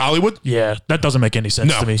in North Hollywood? Yeah, that doesn't make any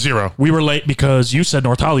sense No, to me. zero. We were late because you said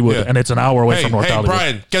North Hollywood Yeah. and it's an hour away from North hey, Hollywood.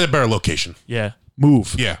 Brian, get a better location. Yeah.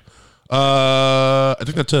 Move. Yeah. I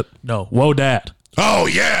think that's it. No. Whoa, Dad. Oh,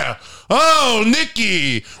 yeah. Oh,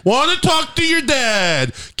 Nikki. Want to talk to your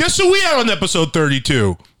dad. Guess who we had on episode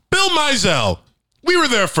 32? Bill Mizell. We were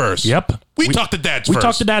there first. Yep. We talked to dads We first.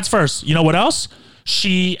 talked to dads first. You know what else?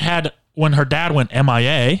 She had, when her dad went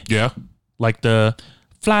MIA, Yeah. like the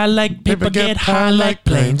fly like paper, get high like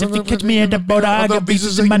planes. If you catch me at the boat, I got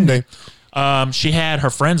visas in my name. She had her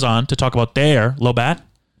friends on to talk about their, Lobat.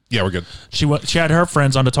 Yeah, we're good. She had her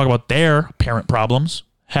friends on to talk about their parent problems.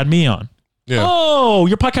 Had me on. Yeah. Oh,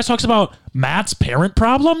 your podcast talks about Matt's parent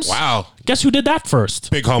problems? Wow. Guess who did that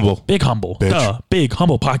first? Big Humble. Big Humble. Bitch. Duh. Big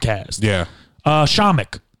Humble podcast. Yeah.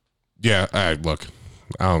 Shamik. Yeah. All right, look.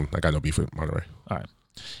 I got no beef with Monterey. All right.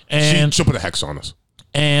 And She'll put a hex on us.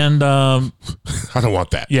 And I don't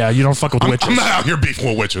want that. yeah, you don't fuck with witches. I'm not out here beefing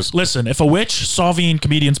with witches. Listen, if a witch solving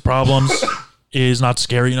comedians' problems is not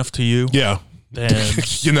scary enough to you, Yeah. then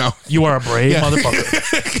You know. you are a brave motherfucker.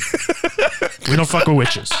 We don't fuck with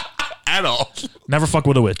witches. At all. Never fuck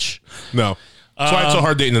with a witch. No. That's why it's so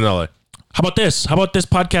hard dating in LA. How about this? How about this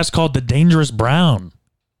podcast called The Dangerous Brown?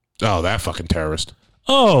 Oh, that fucking terrorist.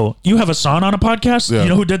 Oh, you have a son on a podcast? Yeah. You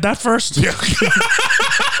know who did that first? Yeah.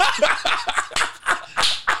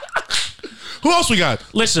 Who else we got?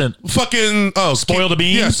 Listen. Fucking Spoil the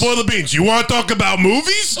beans? Yeah, spoil the beans. You want to talk about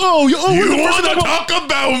movies? Oh, you want to talk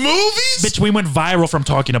about movies? Bitch, we went viral from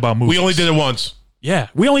talking about movies. We only did it once. Yeah,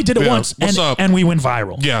 we only did it once. What's up? And we went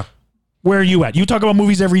viral. Yeah. Where are you at? You talk about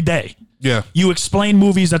movies every day. Yeah. You explain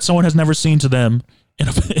movies that someone has never seen to them.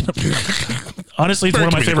 Honestly, it's one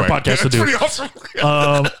of my favorite podcasts to do. Pretty awesome.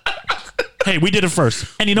 Hey, we did it first.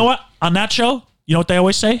 And you know what? On that show, you know what they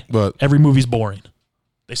always say? What? Every movie's boring.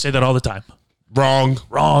 They say that all the time.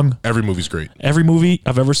 Wrong. Every movie's great. Every movie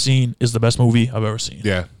I've ever seen is the best movie I've ever seen.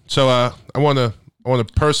 Yeah. So I want to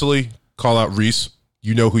personally call out Reese.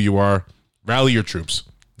 You know who you are. Rally your troops.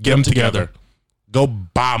 Get them together. Go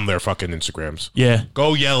bomb their fucking Instagrams. Yeah.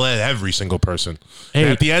 Go yell at every single person. Hey.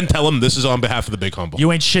 And at the end, tell them this is on behalf of the Big Humble.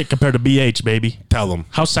 You ain't shit compared to BH, baby. Tell them.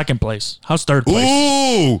 How's second place? How's third place?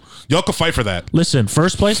 Ooh. Y'all can fight for that. Listen,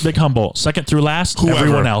 first place, Big Humble. Second through last, Whoever.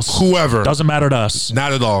 everyone else. Whoever. Doesn't matter to us.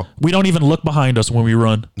 Not at all. We don't even look behind us when we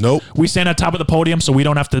run. Nope. We stand at top of the podium so we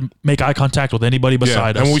don't have to make eye contact with anybody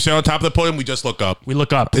beside us. And when we stand on top of the podium, we just look up. We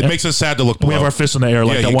look up. It makes us sad to look below. We have our fists in the air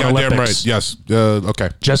like yeah, that you one goddamn Olympics. right. Yes. Okay.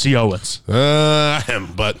 Jesse Owens. I am,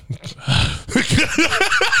 but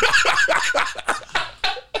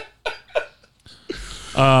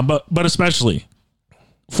But especially,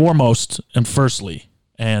 foremost and firstly,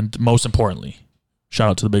 and most importantly, shout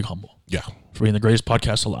out to the Big Humble yeah, for being the greatest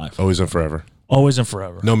podcast alive. always and forever. Always and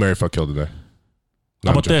forever. No Mary Fuck Kill today.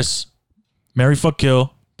 How about this? Marry, fuck,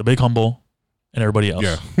 kill, the Big Humble, and everybody else.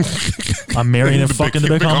 Yeah. I'm marrying and The fucking Big-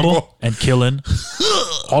 the Big Big Humble, Humble. and killing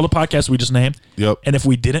all the podcasts we just named. Yep. And if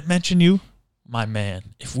we didn't mention you, my man,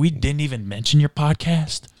 if we didn't even mention your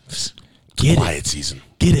podcast, get Quiet season.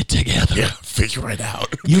 Get it together. Yeah, figure it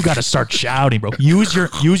out. You got to start shouting, bro. Use your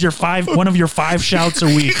one of your 5 shouts a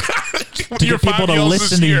week to Your get people 5 to yells listen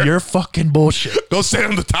this to year. your fucking bullshit. Go stand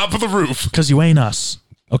on the top of the roof. Because you ain't us,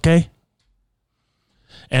 okay?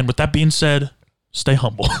 And with that being said, stay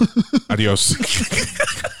humble. Adios.